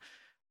value.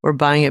 We're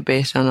buying it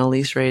based on a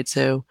lease rate.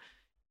 So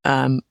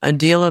a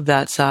deal of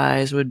that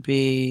size would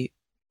be,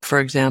 for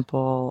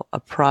example, a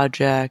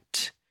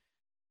project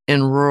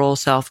in rural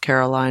South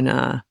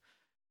Carolina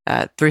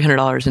at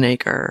 $300 an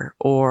acre,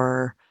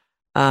 or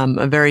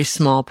a very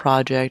small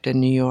project in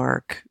New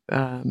York.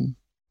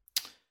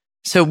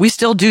 So we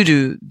still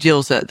do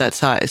deals at that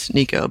size,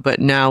 Nico, but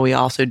now we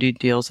also do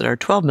deals that are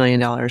 $12 million,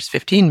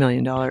 $15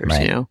 million,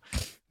 right.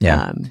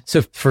 Yeah.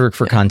 So for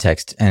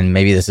context, and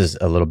maybe this is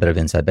a little bit of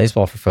inside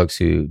baseball for folks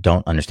who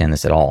don't understand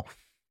this at all,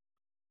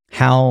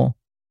 how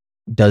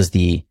does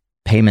the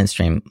payment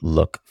stream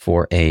look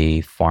for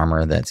a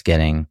farmer that's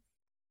getting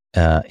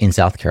in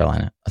South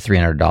Carolina a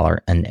 $300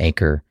 an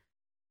acre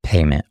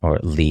payment or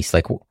lease?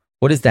 Like,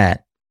 what does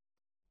that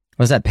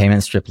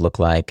payment strip look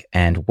like?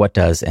 And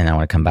and I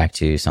want to come back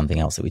to something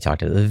else that we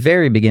talked at the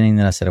very beginning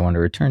that I said I wanted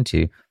to return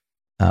to.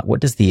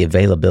 What does the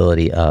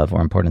availability of or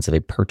importance of a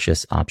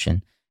purchase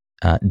option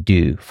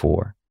do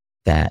for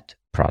that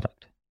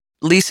product?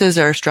 Leases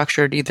are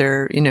structured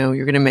either,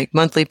 you're going to make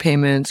monthly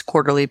payments,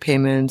 quarterly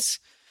payments,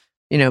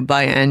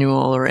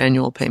 biannual or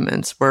annual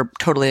payments. We're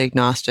totally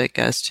agnostic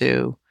as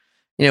to,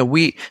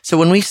 so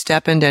when we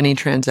step into any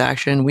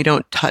transaction, we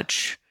don't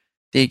touch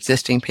the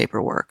existing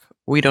paperwork.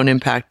 We don't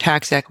impact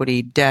tax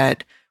equity,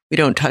 debt. We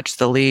don't touch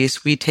the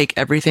lease. We take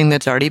everything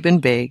that's already been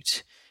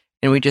baked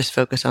and we just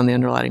focus on the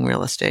underlying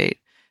real estate.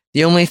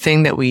 The only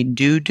thing that we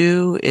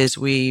do is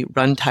we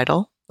run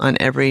title on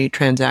every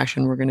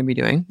transaction we're going to be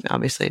doing,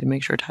 obviously to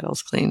make sure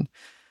title's clean.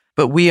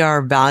 But we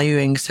are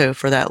valuing, so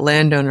for that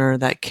landowner,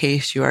 that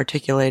case you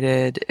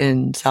articulated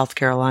in South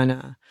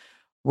Carolina,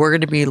 we're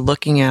going to be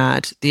looking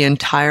at the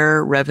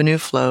entire revenue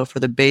flow for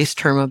the base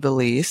term of the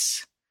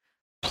lease,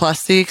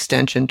 plus the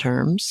extension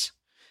terms.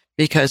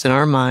 Because in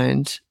our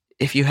mind,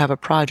 if you have a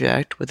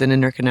project with an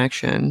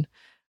interconnection,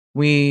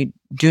 we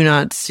do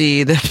not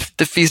see the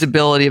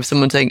feasibility of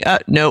someone saying,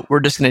 no, we're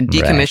just going to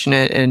decommission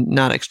it and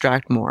not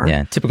extract more.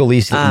 Yeah. Typical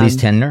lease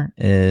tenure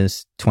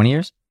is 20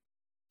 years?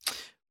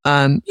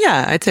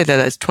 Yeah, I'd say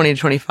that's 20 to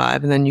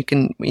 25. And then you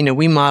can,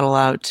 we model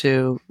out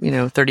to,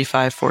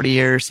 35, 40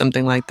 years,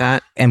 something like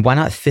that. And why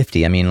not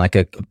 50? I mean, like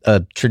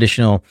a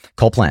traditional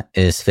coal plant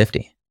is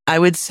 50. I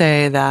would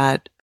say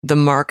that the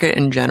market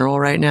in general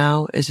right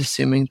now is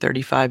assuming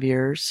 35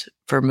 years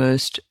for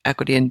most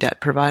equity and debt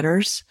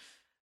providers.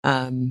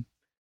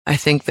 I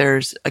think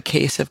there's a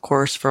case, of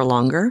course, for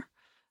longer,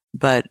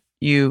 but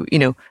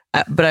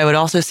but I would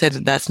also say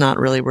that that's not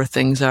really where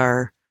things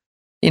are.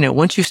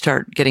 Once you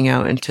start getting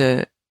out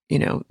into,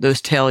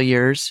 those tail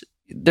years,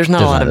 there's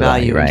not a lot of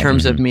value right? In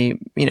terms of me,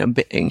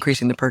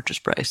 increasing the purchase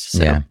price.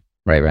 So. Yeah,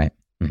 right.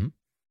 Mm-hmm.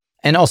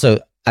 And also,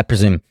 I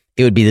presume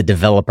it would be the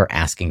developer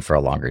asking for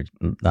a longer,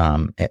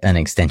 an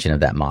extension of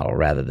that model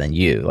rather than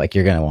you. Like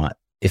you're going to want,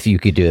 if you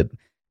could do it,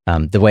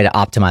 the way to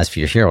optimize for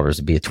your shareholders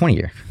would be a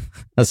 20-year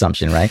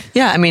assumption, right?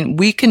 Yeah,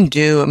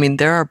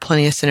 there are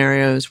plenty of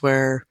scenarios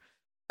where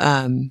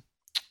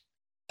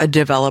a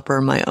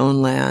developer might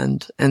own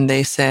land and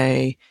they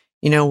say,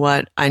 you know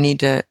what, I need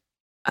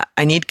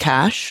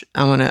cash.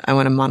 I want to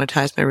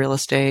monetize my real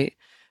estate,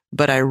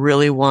 but I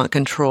really want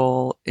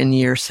control in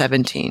year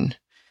 17.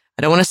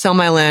 I don't want to sell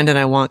my land and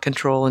I want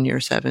control in year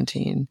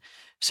 17.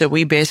 So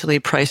we basically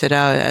price it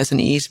out as an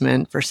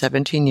easement for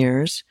 17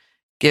 years,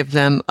 give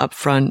them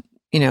upfront,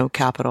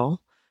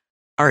 capital.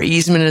 Our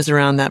easement is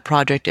around that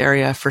project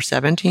area for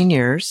 17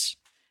 years.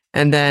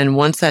 And then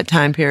once that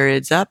time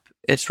period's up,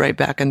 it's right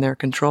back in their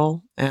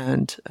control.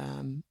 And,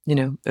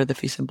 they're the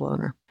fee simple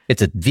owner.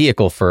 It's a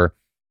vehicle for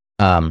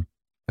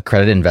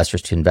accredited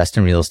investors to invest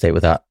in real estate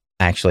without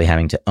actually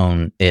having to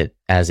own it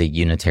as a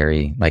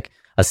unitary, like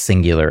a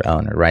singular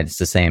owner, right? It's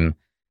the same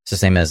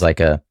as like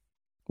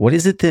what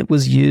is it that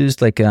was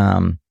used? Like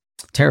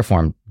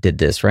Terraform did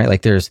this, right?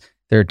 Like there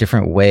are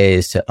different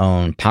ways to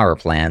own power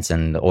plants,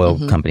 and the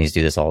oil companies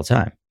do this all the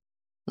time.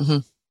 Mm-hmm.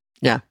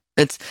 Yeah,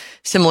 it's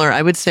similar.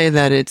 I would say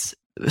that it's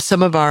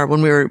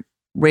when we were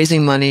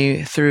raising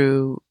money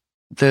through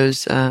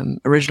those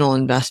original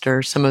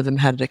investors, some of them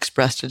had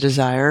expressed a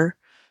desire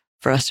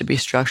for us to be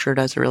structured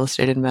as a real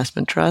estate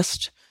investment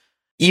trust.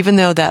 Even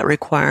though that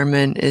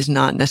requirement is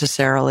not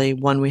necessarily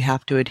one we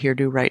have to adhere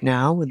to right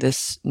now with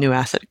this new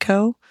asset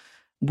co,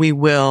 we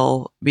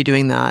will be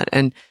doing that.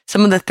 And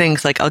some of the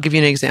things, like I'll give you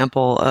an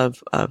example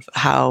of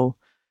how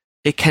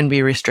it can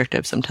be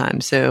restrictive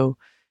sometimes. So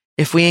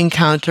if we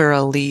encounter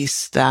a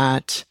lease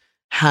that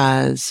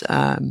has,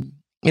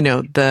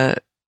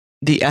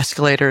 the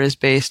escalator is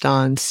based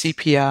on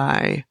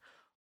CPI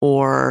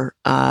or,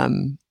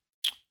 and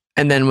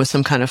then with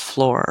some kind of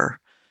floor,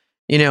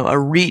 a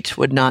REIT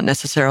would not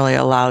necessarily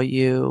allow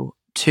you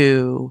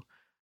to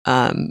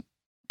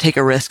take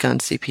a risk on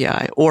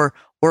CPI. Or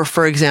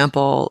for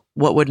example,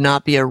 what would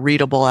not be a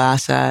REITable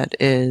asset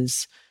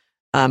is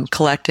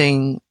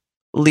collecting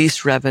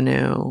lease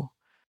revenue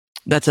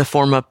that's a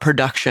form of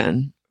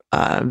production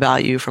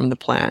value from the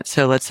plant.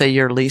 So let's say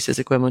your lease is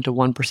equivalent to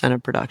 1%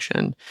 of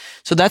production.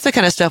 So that's the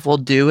kind of stuff we'll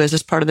do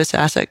as part of this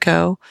asset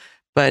co.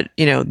 But,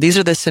 these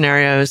are the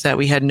scenarios that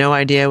we had no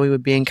idea we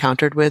would be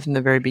encountered with in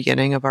the very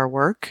beginning of our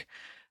work.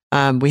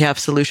 We have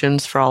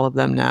solutions for all of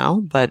them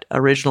now, but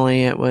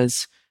originally it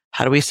was,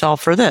 how do we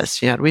solve for this?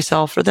 How do we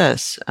solve for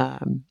this?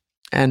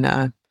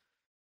 That's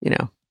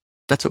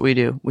what we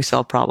do. We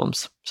solve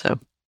problems. So,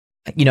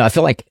 I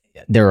feel like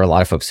there are a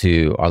lot of folks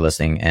who are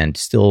listening and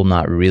still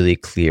not really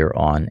clear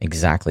on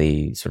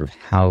exactly sort of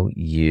how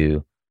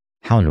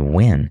and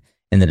when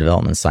in the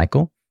development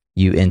cycle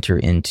you enter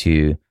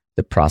into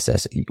the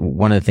process.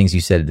 One of the things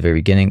you said at the very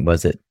beginning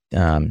was that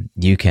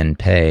you can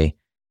pay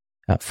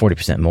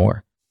 40%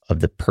 more of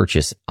the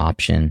purchase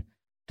option.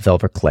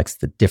 Developer collects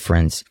the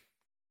difference.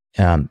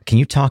 Can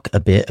you talk a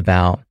bit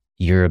about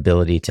your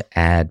ability to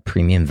add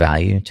premium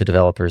value to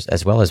developers,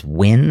 as well as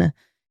when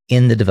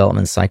in the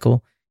development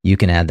cycle you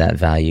can add that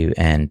value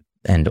and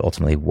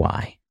ultimately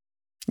why?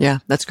 Yeah,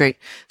 that's great.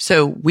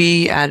 So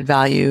we add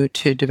value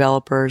to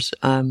developers'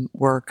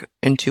 work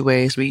in two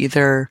ways. We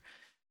either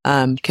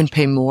can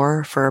pay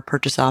more for a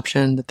purchase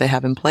option that they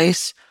have in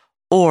place,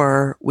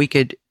 or we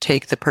could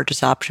take the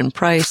purchase option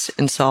price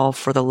and solve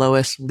for the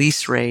lowest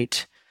lease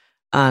rate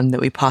that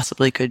we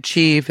possibly could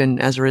achieve.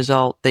 And as a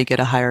result, they get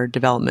a higher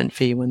development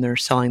fee when they're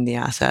selling the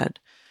asset.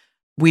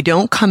 We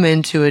don't come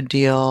into a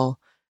deal.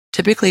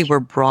 Typically, we're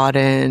brought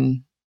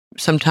in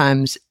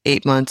sometimes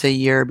 8 months, a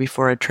year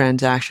before a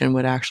transaction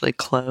would actually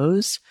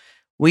close.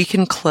 We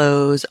can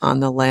close on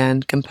the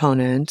land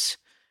component,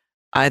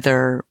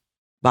 either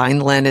buying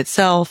the land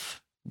itself,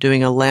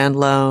 doing a land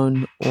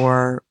loan,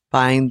 or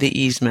buying the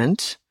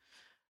easement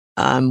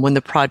when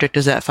the project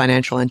is at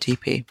financial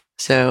NTP.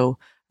 So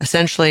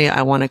essentially,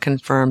 I want to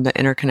confirm that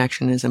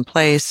interconnection is in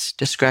place,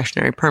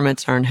 discretionary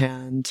permits are in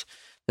hand.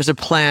 There's a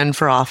plan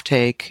for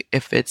offtake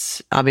if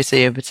it's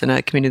in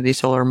a community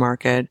solar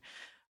market.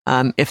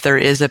 If there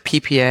is a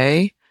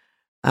PPA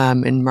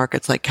in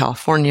markets like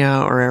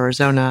California or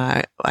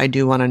Arizona, I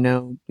do want to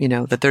know,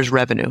 that there's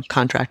revenue,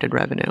 contracted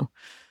revenue.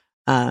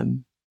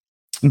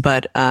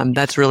 But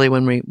that's really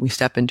when we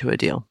step into a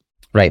deal.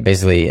 Right.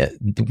 Basically,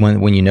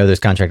 when there's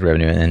contract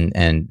revenue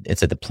and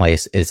it's at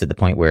the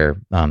point where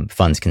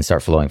funds can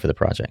start flowing for the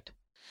project.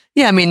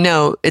 Yeah.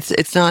 No,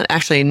 it's not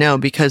actually no,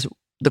 because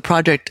the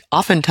project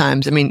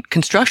oftentimes,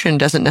 construction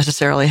doesn't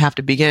necessarily have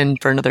to begin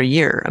for another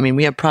year.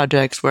 We have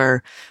projects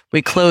where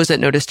we close at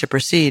notice to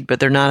proceed, but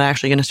they're not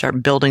actually going to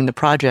start building the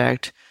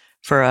project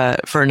for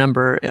a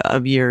number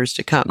of years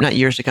to come, not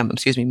years to come,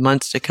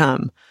 months to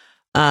come.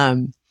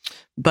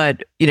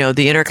 But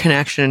the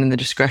interconnection and the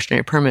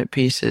discretionary permit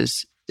piece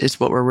is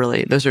what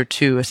those are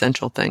two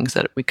essential things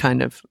that we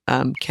kind of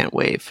can't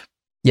waive.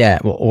 Yeah.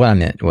 Well, what I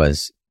meant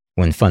was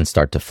when funds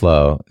start to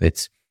flow,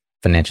 it's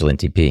financial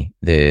NTP.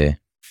 The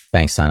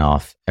banks sign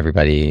off.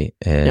 Everybody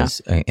is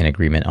in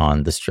agreement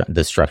on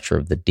the structure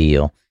of the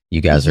deal.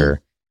 You guys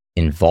are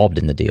involved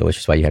in the deal, which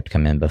is why you have to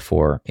come in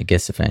before it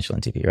gets to financial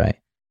NTP, right?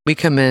 We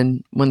come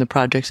in when the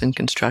project's in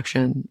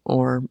construction,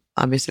 or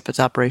obviously if it's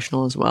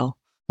operational as well.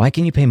 Why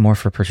can you pay more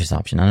for a purchase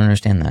option? I don't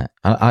understand that.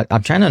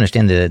 I'm trying to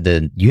understand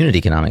the unit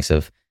economics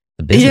of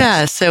the business.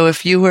 Yeah. So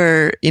if you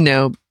were,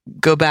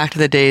 go back to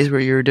the days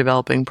where you were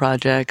developing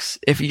projects,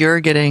 if you're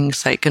getting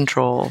site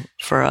control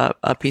for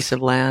a piece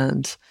of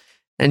land,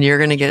 and you're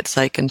going to get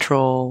site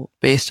control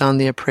based on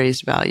the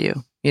appraised value,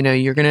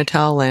 you're going to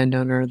tell a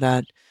landowner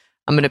that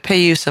I'm going to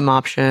pay you some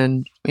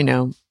option,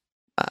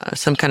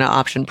 some kind of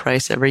option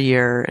price every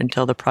year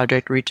until the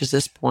project reaches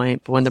this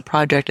point. But when the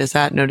project is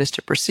at notice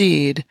to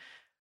proceed,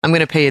 I'm going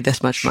to pay you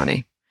this much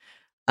money.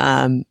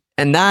 And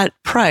that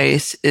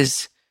price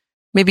is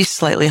maybe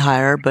slightly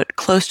higher, but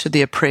close to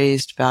the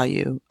appraised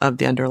value of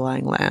the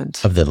underlying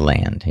land. Of the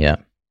land, yeah.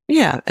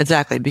 Yeah,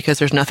 exactly, because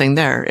there's nothing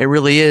there. It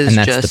really is and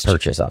that's just the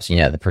purchase option.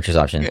 Yeah, the purchase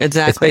option.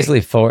 Exactly. It's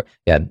basically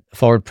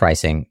forward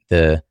pricing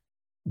the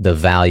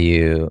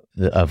value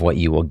of what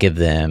you will give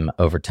them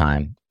over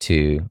time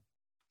to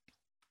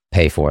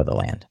pay for the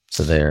land.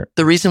 So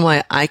the reason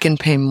why I can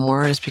pay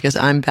more is because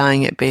I'm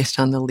buying it based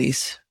on the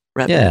lease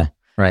revenue. Yeah,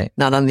 right.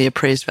 Not on the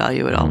appraised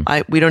value at all.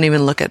 We don't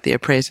even look at the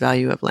appraised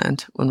value of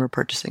land when we're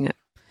purchasing it.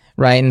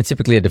 Right, and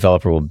typically a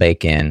developer will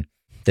bake in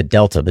the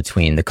delta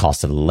between the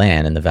cost of the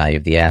land and the value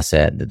of the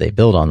asset that they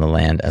build on the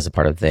land as a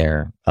part of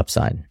their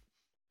upside.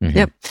 Mm-hmm.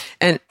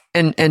 Yep.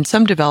 And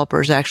some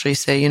developers actually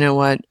say, you know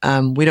what,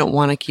 we don't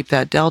want to keep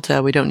that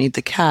delta. We don't need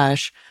the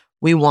cash.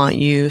 We want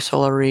you,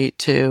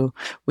 SolaREIT,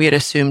 we had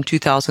assumed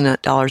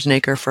 $2,000 an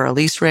acre for a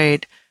lease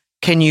rate.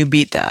 Can you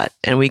beat that?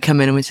 And we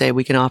come in and we say,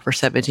 we can offer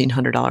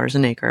 $1,700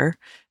 an acre.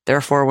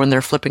 Therefore, when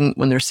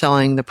they're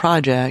selling the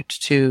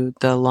project to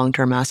the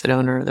long-term asset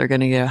owner, they're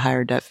going to get a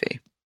higher debt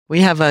fee.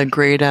 We have a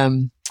great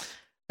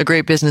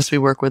business we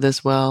work with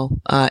as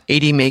well.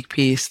 80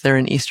 Makepeace. They're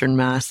in Eastern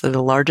Mass. They're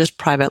the largest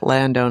private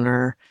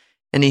landowner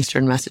in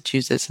Eastern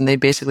Massachusetts, and they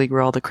basically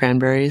grow all the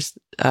cranberries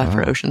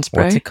for ocean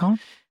spray. What's it called?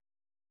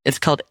 It's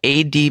called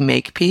AD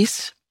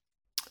Makepeace.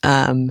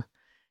 AD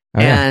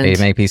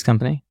Makepeace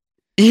Company.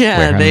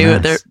 Yeah,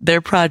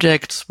 their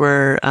projects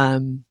were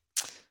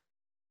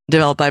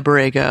developed by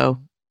Borrego,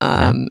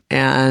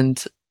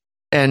 and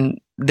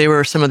they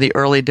were some of the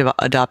early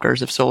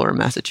adopters of solar in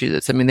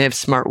Massachusetts. They have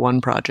Smart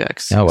One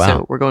projects. Oh, wow.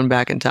 So we're going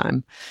back in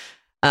time.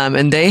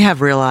 And they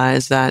have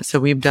realized that, so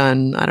we've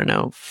done, I don't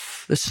know,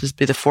 this would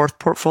be the fourth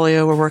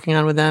portfolio we're working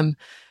on with them,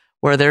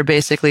 where they're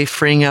basically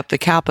freeing up the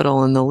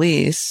capital in the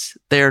lease.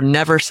 They're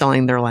never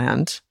selling their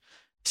land.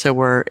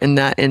 So in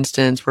that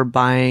instance, we're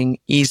buying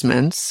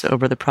easements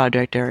over the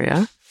project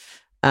area.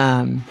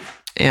 And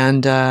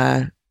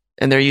they're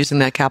using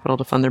that capital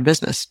to fund their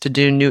business, to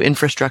do new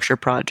infrastructure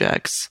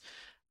projects.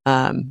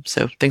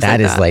 So things like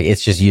that. That is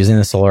it's just using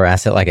the solar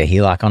asset like a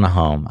HELOC on a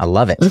home. I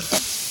love it.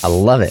 I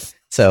love it.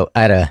 So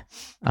I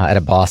had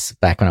a boss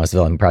back when I was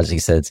developing projects. He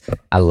said,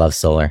 I love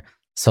solar.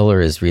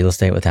 Solar is real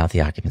estate without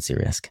the occupancy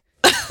risk.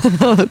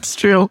 That's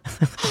true.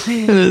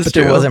 It is but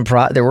true.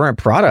 There weren't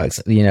products,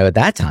 at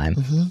that time.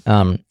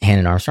 Mm-hmm.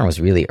 Hannon Armstrong was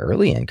really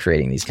early in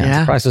creating these kinds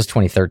of products. It was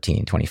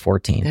 2013,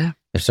 2014. Yeah.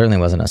 There certainly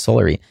wasn't a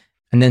SolaREIT.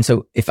 And then,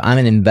 so if I'm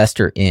an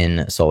investor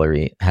in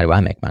SolaREIT, how do I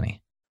make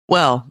money?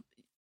 Well,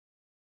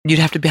 you'd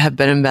have to have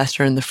been an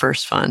investor in the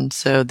first fund.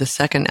 So the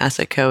second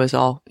asset co is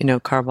all,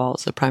 Carval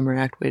is the primary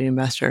activating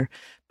investor.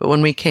 But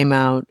when we came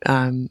out,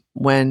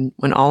 when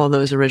all of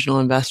those original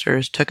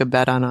investors took a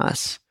bet on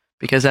us,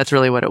 because that's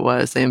really what it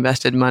was, they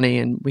invested money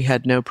and we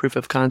had no proof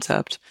of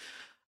concept.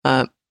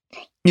 You're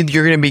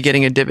going to be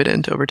getting a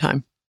dividend over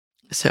time.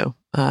 So,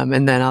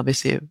 and then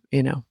obviously,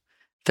 if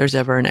there's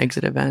ever an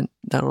exit event,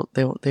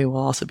 they will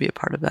also be a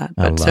part of that.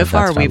 But so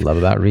far, I love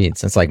about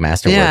REITs. It's like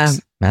Masterworks. Yeah,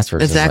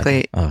 Masterworks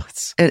exactly.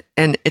 Is like,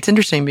 and it's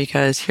interesting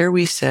because here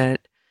we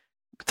sit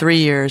 3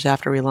 years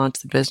after we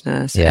launched the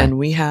business, and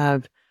we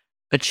have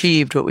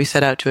achieved what we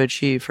set out to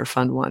achieve for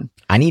Fund One.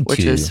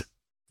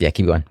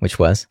 Keep going. Which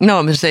was? No,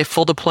 I'm going to say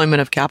full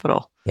deployment of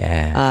capital.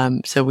 Yeah.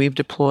 So we've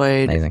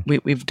deployed.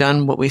 We've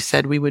done what we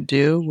said we would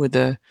do with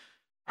the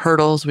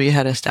hurdles we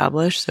had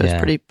established. So it's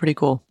pretty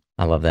cool.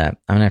 I love that.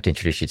 I'm gonna have to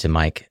introduce you to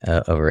Mike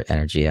over at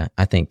Energia.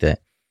 I think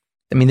that,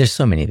 there's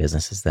so many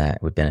businesses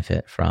that would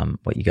benefit from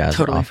what you guys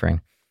are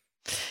offering.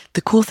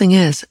 The cool thing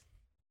is,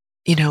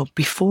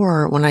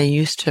 before, when I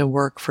used to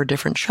work for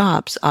different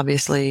shops,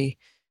 obviously,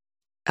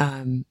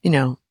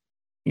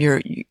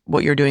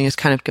 what you're doing is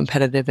kind of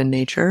competitive in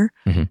nature.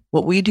 Mm-hmm.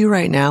 What we do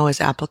right now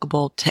is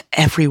applicable to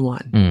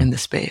everyone in the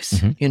space,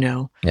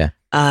 Mm-hmm. Yeah.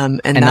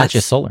 And not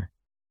just solar.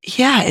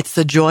 Yeah. It's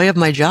the joy of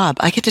my job.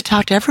 I get to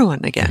talk to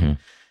everyone again,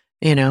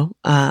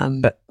 except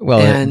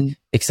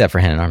for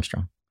Hannon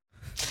Armstrong.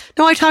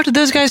 No, I talk to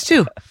those guys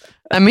too.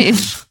 I mean,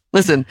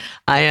 listen,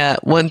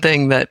 one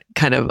thing that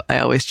I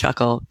always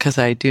chuckle, because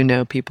I do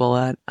know people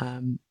at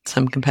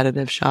some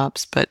competitive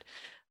shops, but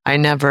I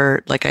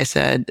never, like I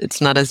said, it's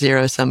not a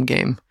zero-sum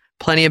game.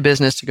 Plenty of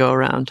business to go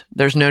around.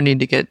 There's no need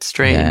to get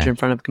strange in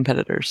front of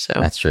competitors. So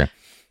that's true.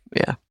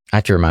 Yeah. I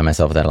have to remind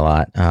myself of that a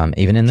lot.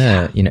 Even in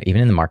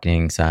the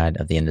marketing side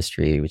of the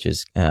industry, which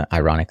is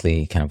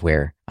ironically kind of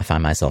where I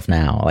find myself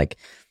now. Like,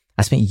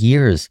 I spent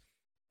years,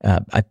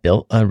 I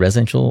built a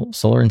residential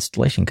solar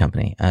installation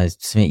company. I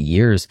spent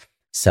years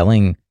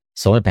selling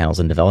solar panels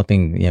and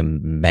developing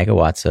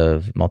megawatts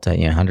of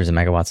hundreds of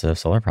megawatts of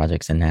solar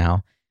projects. And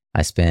now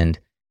I spend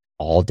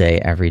all day,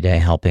 every day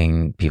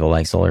helping people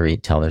like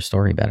SolaREIT tell their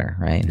story better,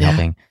 right? And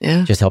helping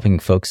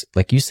folks,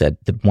 like you said,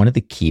 one of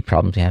the key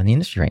problems we have in the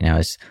industry right now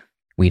is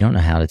we don't know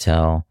how to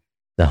tell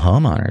the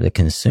homeowner, the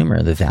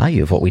consumer, the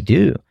value of what we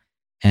do.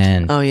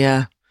 And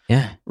yeah,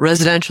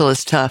 residential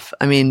is tough.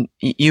 I mean,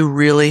 you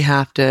really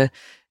have to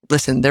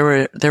listen.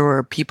 There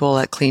were people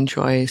at Clean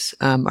Choice.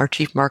 Our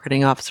chief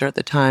marketing officer at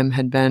the time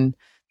had been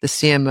the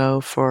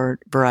CMO for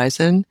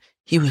Verizon.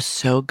 He was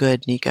so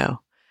good,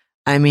 Nico.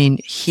 I mean,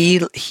 he,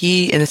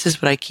 and this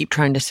is what I keep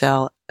trying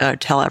to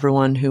tell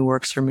everyone who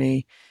works for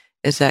me,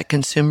 is that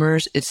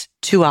consumers, it's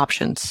two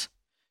options,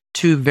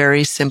 two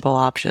very simple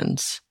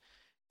options.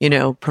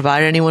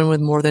 Provide anyone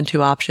with more than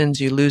two options,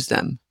 you lose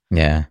them.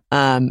 Yeah.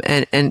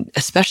 And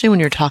especially when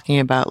you're talking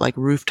about like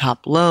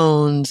rooftop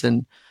loans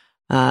and,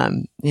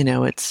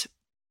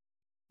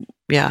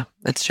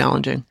 it's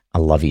challenging. I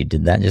love you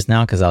did that just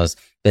now, because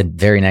the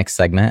very next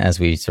segment, as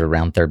we sort of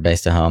round third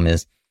base to home,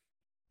 is,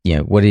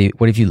 what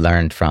have you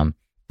learned from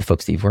the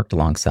folks that you've worked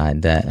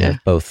alongside that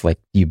both like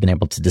you've been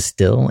able to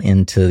distill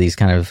into these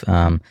kind of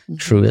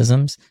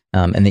truisms,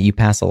 and that you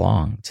pass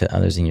along to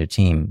others in your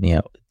team,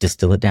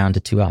 distill it down to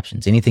two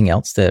options. Anything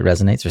else that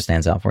resonates or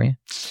stands out for you?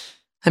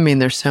 I mean,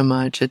 there's so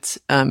much. It's,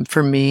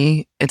 for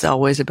me, it's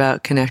always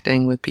about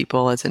connecting with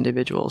people as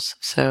individuals.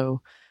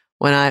 So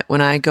when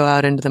I go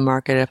out into the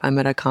market, if I'm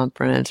at a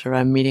conference or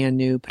I'm meeting a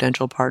new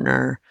potential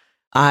partner,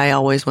 I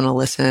always want to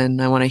listen.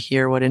 I want to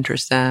hear what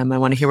interests them. I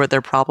want to hear what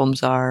their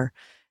problems are.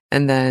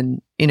 And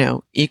then,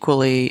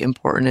 equally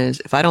important is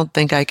if I don't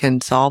think I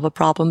can solve a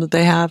problem that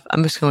they have,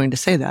 I'm just going to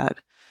say that.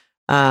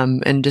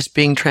 And just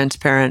being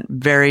transparent,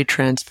 very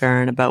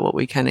transparent about what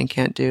we can and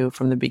can't do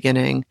from the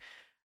beginning.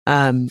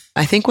 I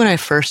think when I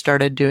first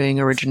started doing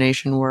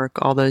origination work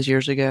all those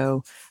years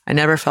ago, I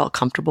never felt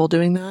comfortable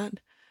doing that.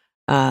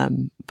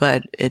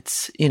 But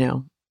it's,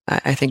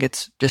 I think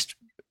it's just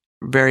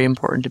very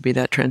important to be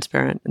that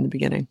transparent in the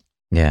beginning.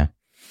 Yeah.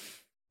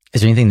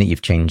 Is there anything that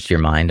you've changed your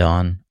mind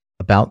on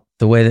about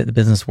the way that the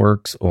business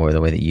works, or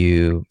the way that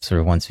you sort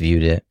of once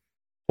viewed it,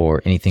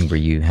 or anything where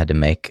you had to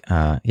make,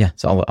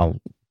 so I'll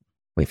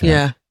wait for that.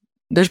 Yeah.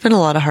 There's been a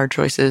lot of hard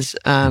choices.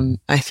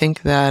 I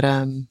think that,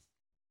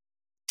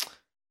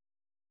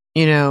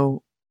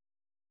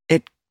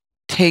 it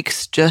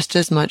takes just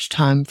as much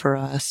time for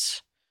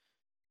us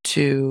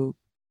to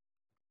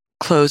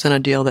close on a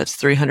deal that's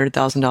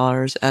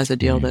 $300,000 as a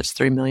deal that's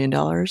 $3 million.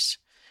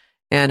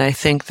 And I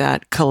think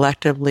that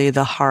collectively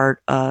the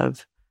heart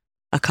of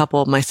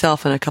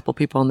myself and a couple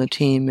people on the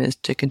team is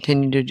to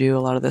continue to do a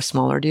lot of the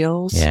smaller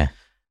deals. Yeah.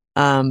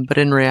 But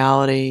in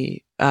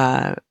reality,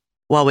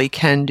 while we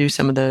can do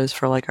some of those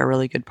for like our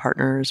really good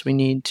partners, we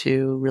need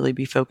to really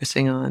be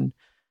focusing on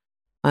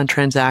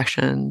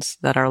transactions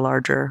that are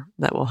larger,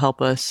 that will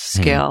help us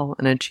scale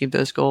and achieve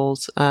those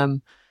goals.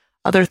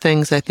 Other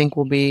things I think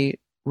we'll be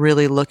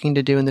really looking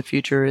to do in the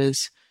future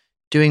is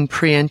doing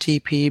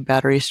pre-NTP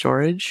battery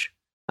storage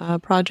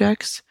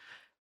projects.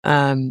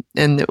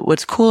 And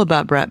what's cool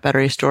about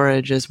battery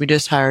storage is we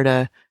just hired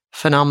a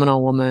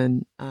phenomenal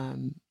woman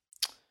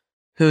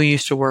who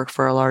used to work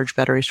for a large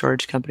battery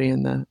storage company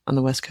on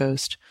the West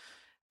Coast.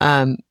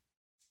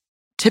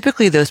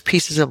 Typically, those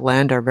pieces of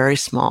land are very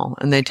small,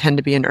 and they tend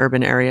to be in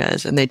urban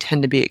areas, and they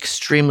tend to be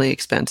extremely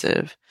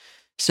expensive.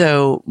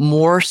 So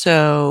more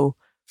so,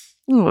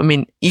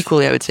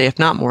 equally, I would say, if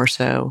not more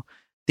so,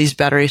 these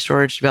battery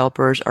storage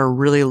developers are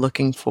really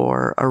looking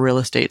for a real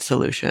estate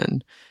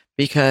solution.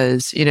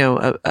 Because,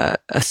 a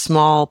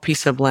small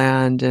piece of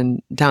land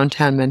in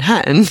downtown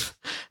Manhattan,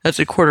 that's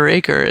a quarter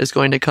acre, is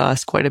going to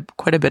cost quite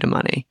a bit of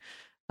money.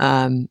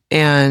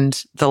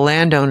 And the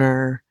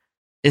landowner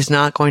is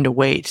not going to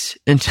wait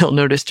until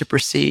notice to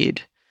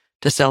proceed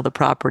to sell the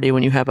property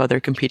when you have other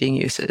competing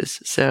uses.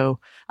 So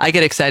I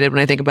get excited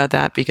when I think about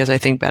that, because I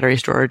think battery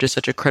storage is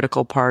such a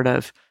critical part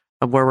of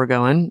where we're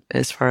going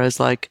as far as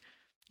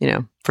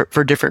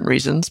for different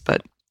reasons.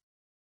 But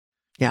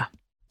yeah.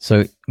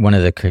 So one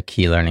of the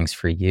key learnings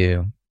for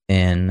you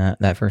in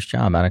that first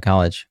job out of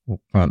college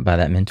by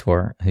that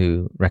mentor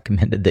who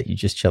recommended that you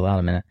just chill out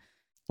a minute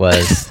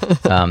was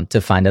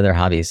to find other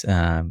hobbies.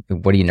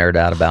 What do you nerd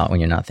out about when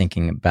you're not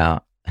thinking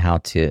about how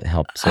to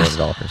help solar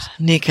developers?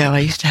 Nico, I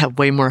used to have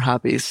way more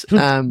hobbies.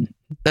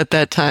 At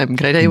that time,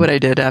 can I tell you what I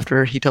did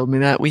after he told me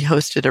that? We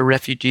hosted a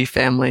refugee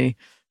family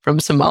from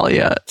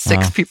Somalia,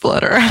 6 people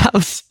at our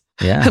house,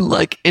 and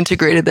like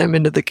integrated them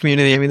into the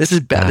community. I mean, this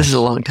is bad. This is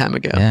a long time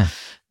ago. Yeah.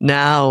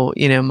 Now,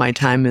 my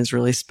time is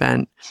really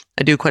spent.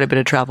 I do quite a bit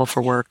of travel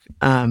for work,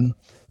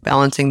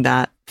 balancing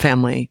that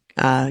family,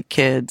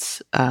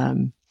 kids.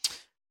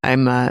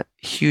 I'm a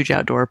huge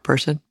outdoor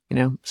person,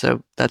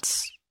 so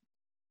that's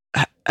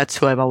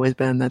who I've always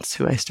been. That's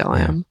who I still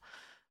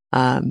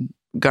am.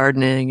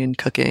 Gardening and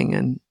cooking,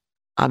 and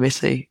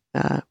obviously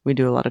we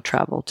do a lot of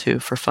travel too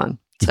for fun.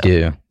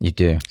 You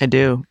do. I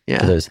do. Yeah.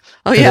 For those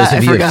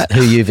I forgot.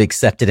 Who you've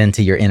accepted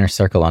into your inner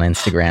circle on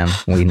Instagram,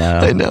 we know.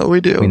 I know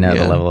we do. We know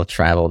the level of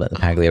travel that the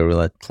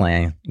Pagliarulo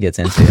clan gets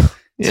into.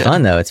 It's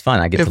fun though. It's fun.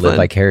 I get to live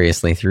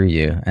vicariously through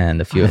you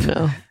and a few of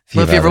them.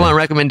 Well, if you ever want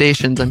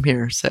recommendations, I'm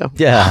here. So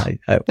yeah.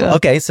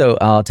 Okay, so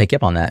I'll take you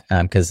up on that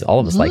because all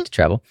of us like to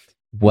travel.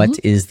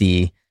 What is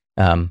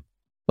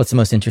what's the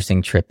most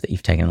interesting trip that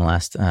you've taken in the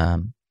last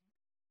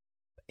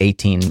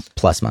 18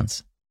 plus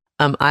months?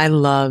 I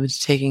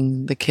loved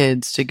taking the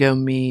kids to go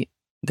meet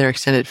their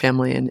extended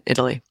family in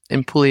Italy,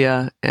 in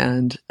Puglia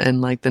and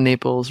like the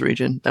Naples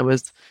region. That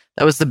was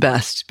the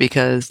best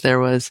because there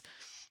was,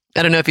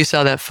 I don't know if you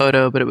saw that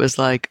photo, but it was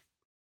like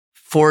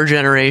 4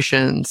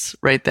 generations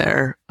right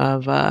there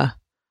of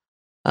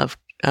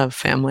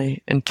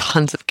family and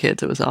tons of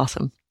kids. It was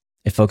awesome.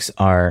 If folks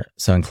are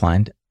so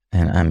inclined,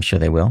 and I'm sure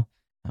they will,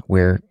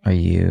 where are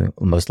you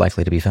most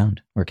likely to be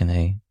found? Where can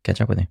they catch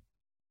up with you?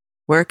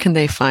 Where can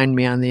they find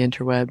me on the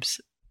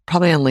interwebs?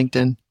 Probably on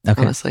LinkedIn,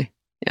 honestly.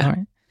 Yeah. All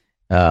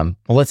right.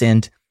 Well, let's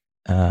end,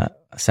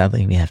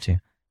 sadly, we have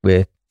to,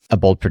 with a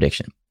bold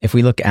prediction. If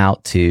we look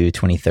out to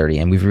 2030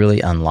 and we've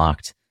really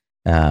unlocked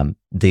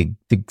the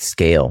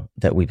scale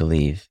that we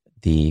believe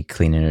the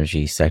clean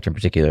energy sector, in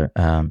particular,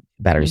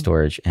 battery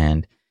storage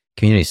and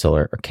community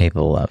solar are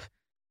capable of,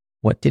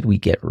 what did we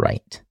get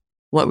right?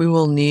 What we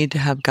will need to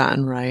have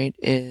gotten right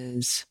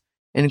is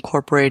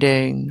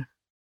incorporating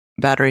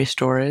battery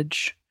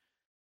storage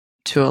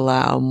to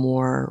allow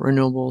more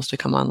renewables to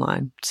come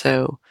online.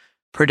 So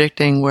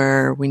predicting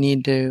where we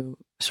need to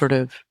sort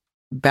of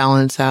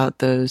balance out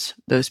those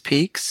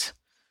peaks,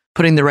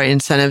 putting the right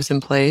incentives in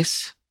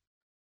place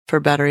for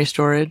battery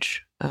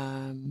storage.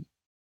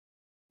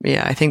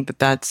 I think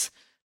that's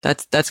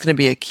going to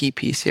be a key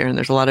piece here. And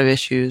there's a lot of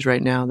issues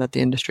right now that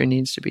the industry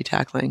needs to be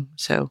tackling.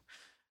 So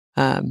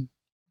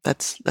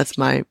that's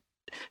my,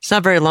 it's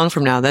not very long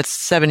from now. That's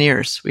 7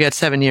 years. We got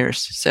 7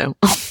 years. So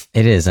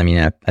it is. I mean,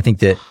 I think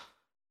that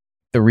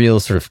the real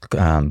sort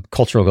of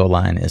cultural goal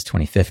line is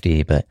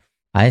 2050, but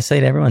I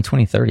say to everyone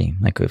 2030.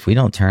 Like if we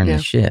don't turn the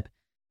ship,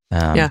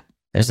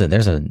 there's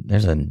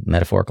a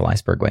metaphorical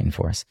iceberg waiting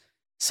for us.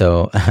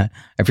 So I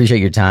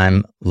appreciate your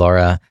time.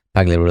 Laura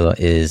Pagliarulo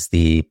is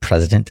the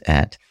president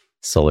at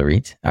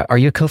SolaREIT. Are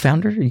you a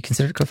co-founder? Are you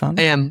considered a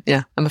co-founder? I am.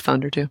 Yeah, I'm a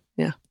founder too.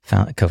 Yeah,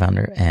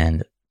 co-founder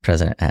and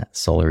president at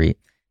SolaREIT.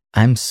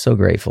 I'm so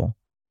grateful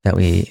that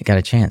we got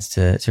a chance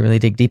to really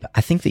dig deep.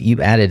 I think that you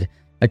added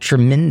a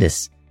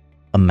tremendous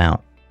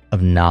amount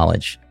of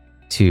knowledge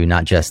to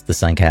not just the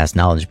Suncast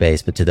knowledge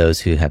base, but to those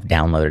who have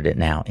downloaded it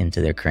now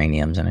into their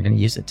craniums and are going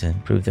to use it to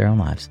improve their own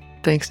lives.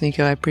 Thanks,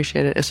 Nico. I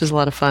appreciate it. This was a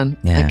lot of fun.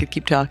 Yeah. I could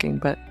keep talking,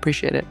 but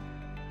appreciate it.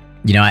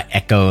 I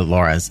echo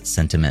Laura's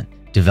sentiment.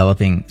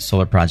 Developing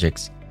solar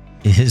projects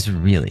is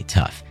really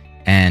tough.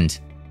 And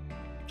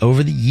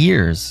over the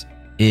years,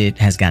 it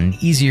has gotten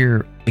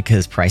easier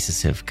because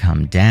prices have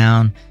come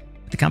down.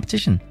 The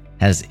competition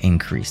has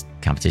increased,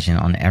 competition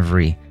on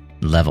every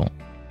level.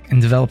 And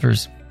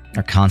developers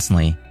are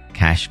constantly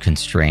cash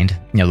constrained.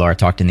 Laura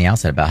talked in the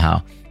outset about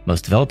how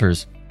most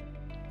developers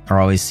are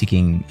always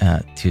seeking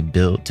to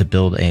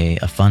build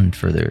a fund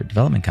for their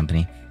development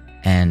company,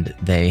 and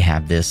they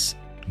have this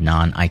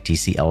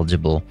non-ITC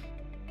eligible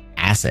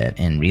asset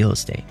in real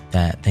estate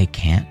that they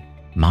can't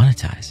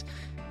monetize.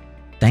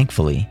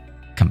 Thankfully,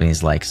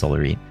 companies like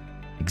SolaREIT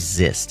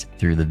exist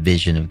through the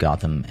vision of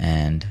Gautam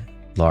and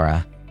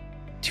Laura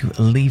to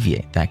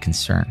alleviate that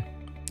concern.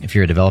 If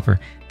you're a developer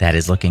that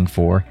is looking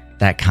for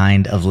that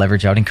kind of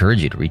leverage, I would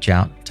encourage you to reach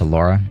out to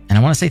Laura. And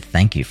I want to say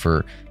thank you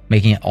for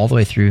making it all the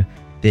way through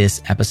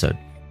this episode.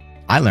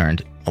 I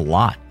learned a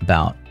lot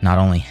about not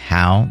only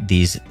how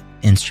these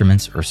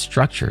instruments are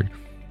structured,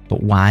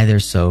 but why they're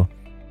so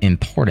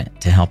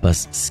important to help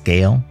us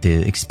scale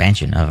the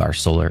expansion of our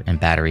solar and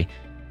battery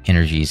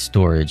energy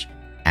storage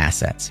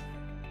assets.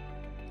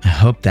 I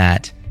hope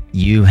that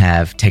you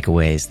have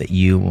takeaways that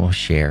you will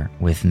share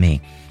with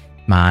me.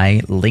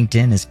 My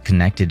LinkedIn is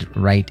connected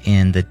right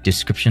in the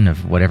description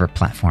of whatever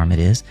platform it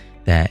is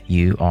that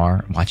you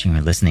are watching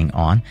or listening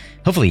on.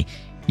 Hopefully,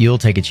 you'll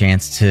take a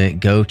chance to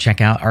go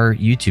check out our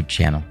YouTube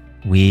channel.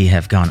 We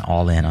have gone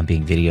all in on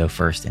being video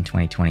first in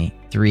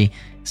 2023.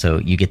 So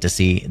you get to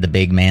see the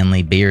big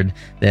manly beard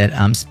that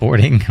I'm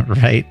sporting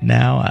right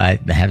now. I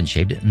haven't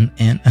shaved it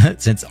in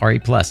since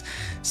RE+.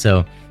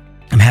 So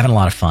I'm having a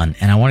lot of fun,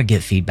 and I want to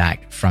get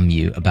feedback from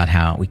you about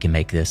how we can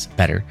make this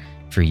better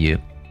for you.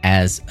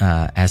 As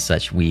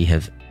such, we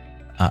have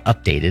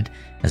updated,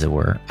 as it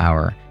were,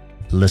 our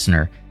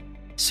listener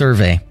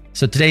survey.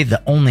 So today,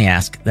 the only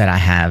ask that I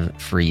have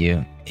for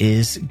you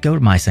is go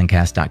to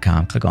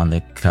mysuncast.com, click on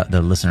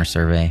the listener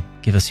survey,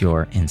 give us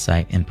your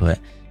insight, input,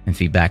 and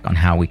feedback on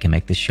how we can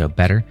make this show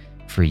better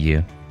for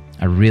you.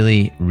 I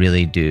really,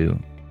 really do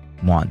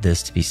want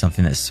this to be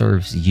something that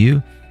serves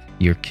you,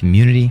 your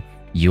community,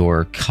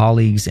 your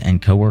colleagues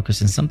and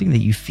coworkers, and something that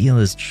you feel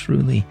is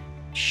truly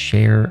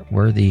share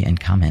worthy and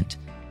comment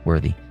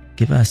worthy.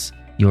 Give us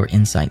your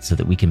insight so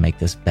that we can make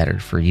this better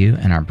for you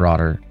and our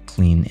broader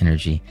clean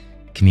energy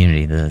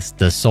community, the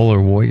solar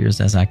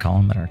warriors, as I call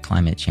them, that are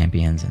climate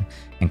champions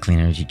and clean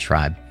energy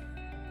tribe.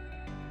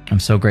 I'm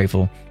so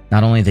grateful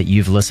not only that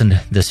you've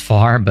listened this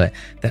far, but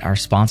that our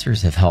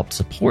sponsors have helped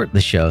support the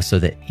show so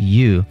that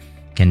you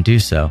can do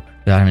so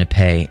without having to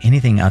pay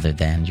anything other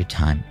than your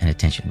time and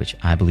attention, which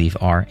I believe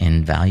are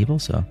invaluable.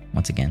 So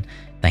once again,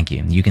 thank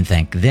you. You can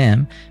thank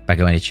them by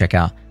going to check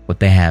out what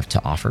they have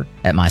to offer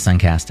at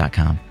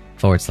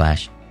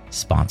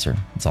mysuncast.com/sponsor.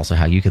 It's also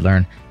how you could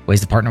learn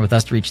ways to partner with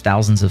us to reach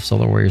thousands of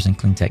solar warriors and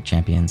clean tech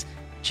champions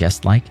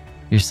just like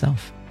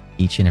yourself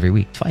each and every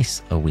week,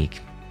 twice a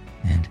week,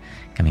 and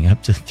coming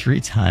up to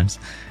 3 times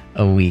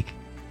a week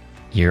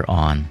here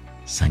on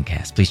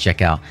Suncast. Please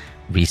check out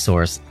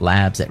Resource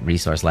Labs at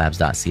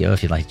resourcelabs.co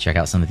if you'd like to check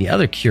out some of the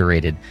other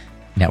curated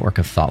network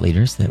of thought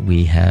leaders that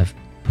we have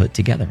put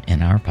together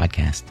in our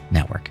podcast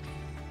network.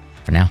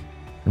 For now,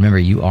 remember,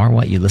 you are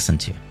what you listen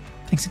to.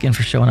 Thanks again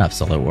for showing up,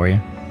 Solar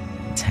Warrior.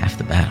 It's half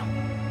the battle.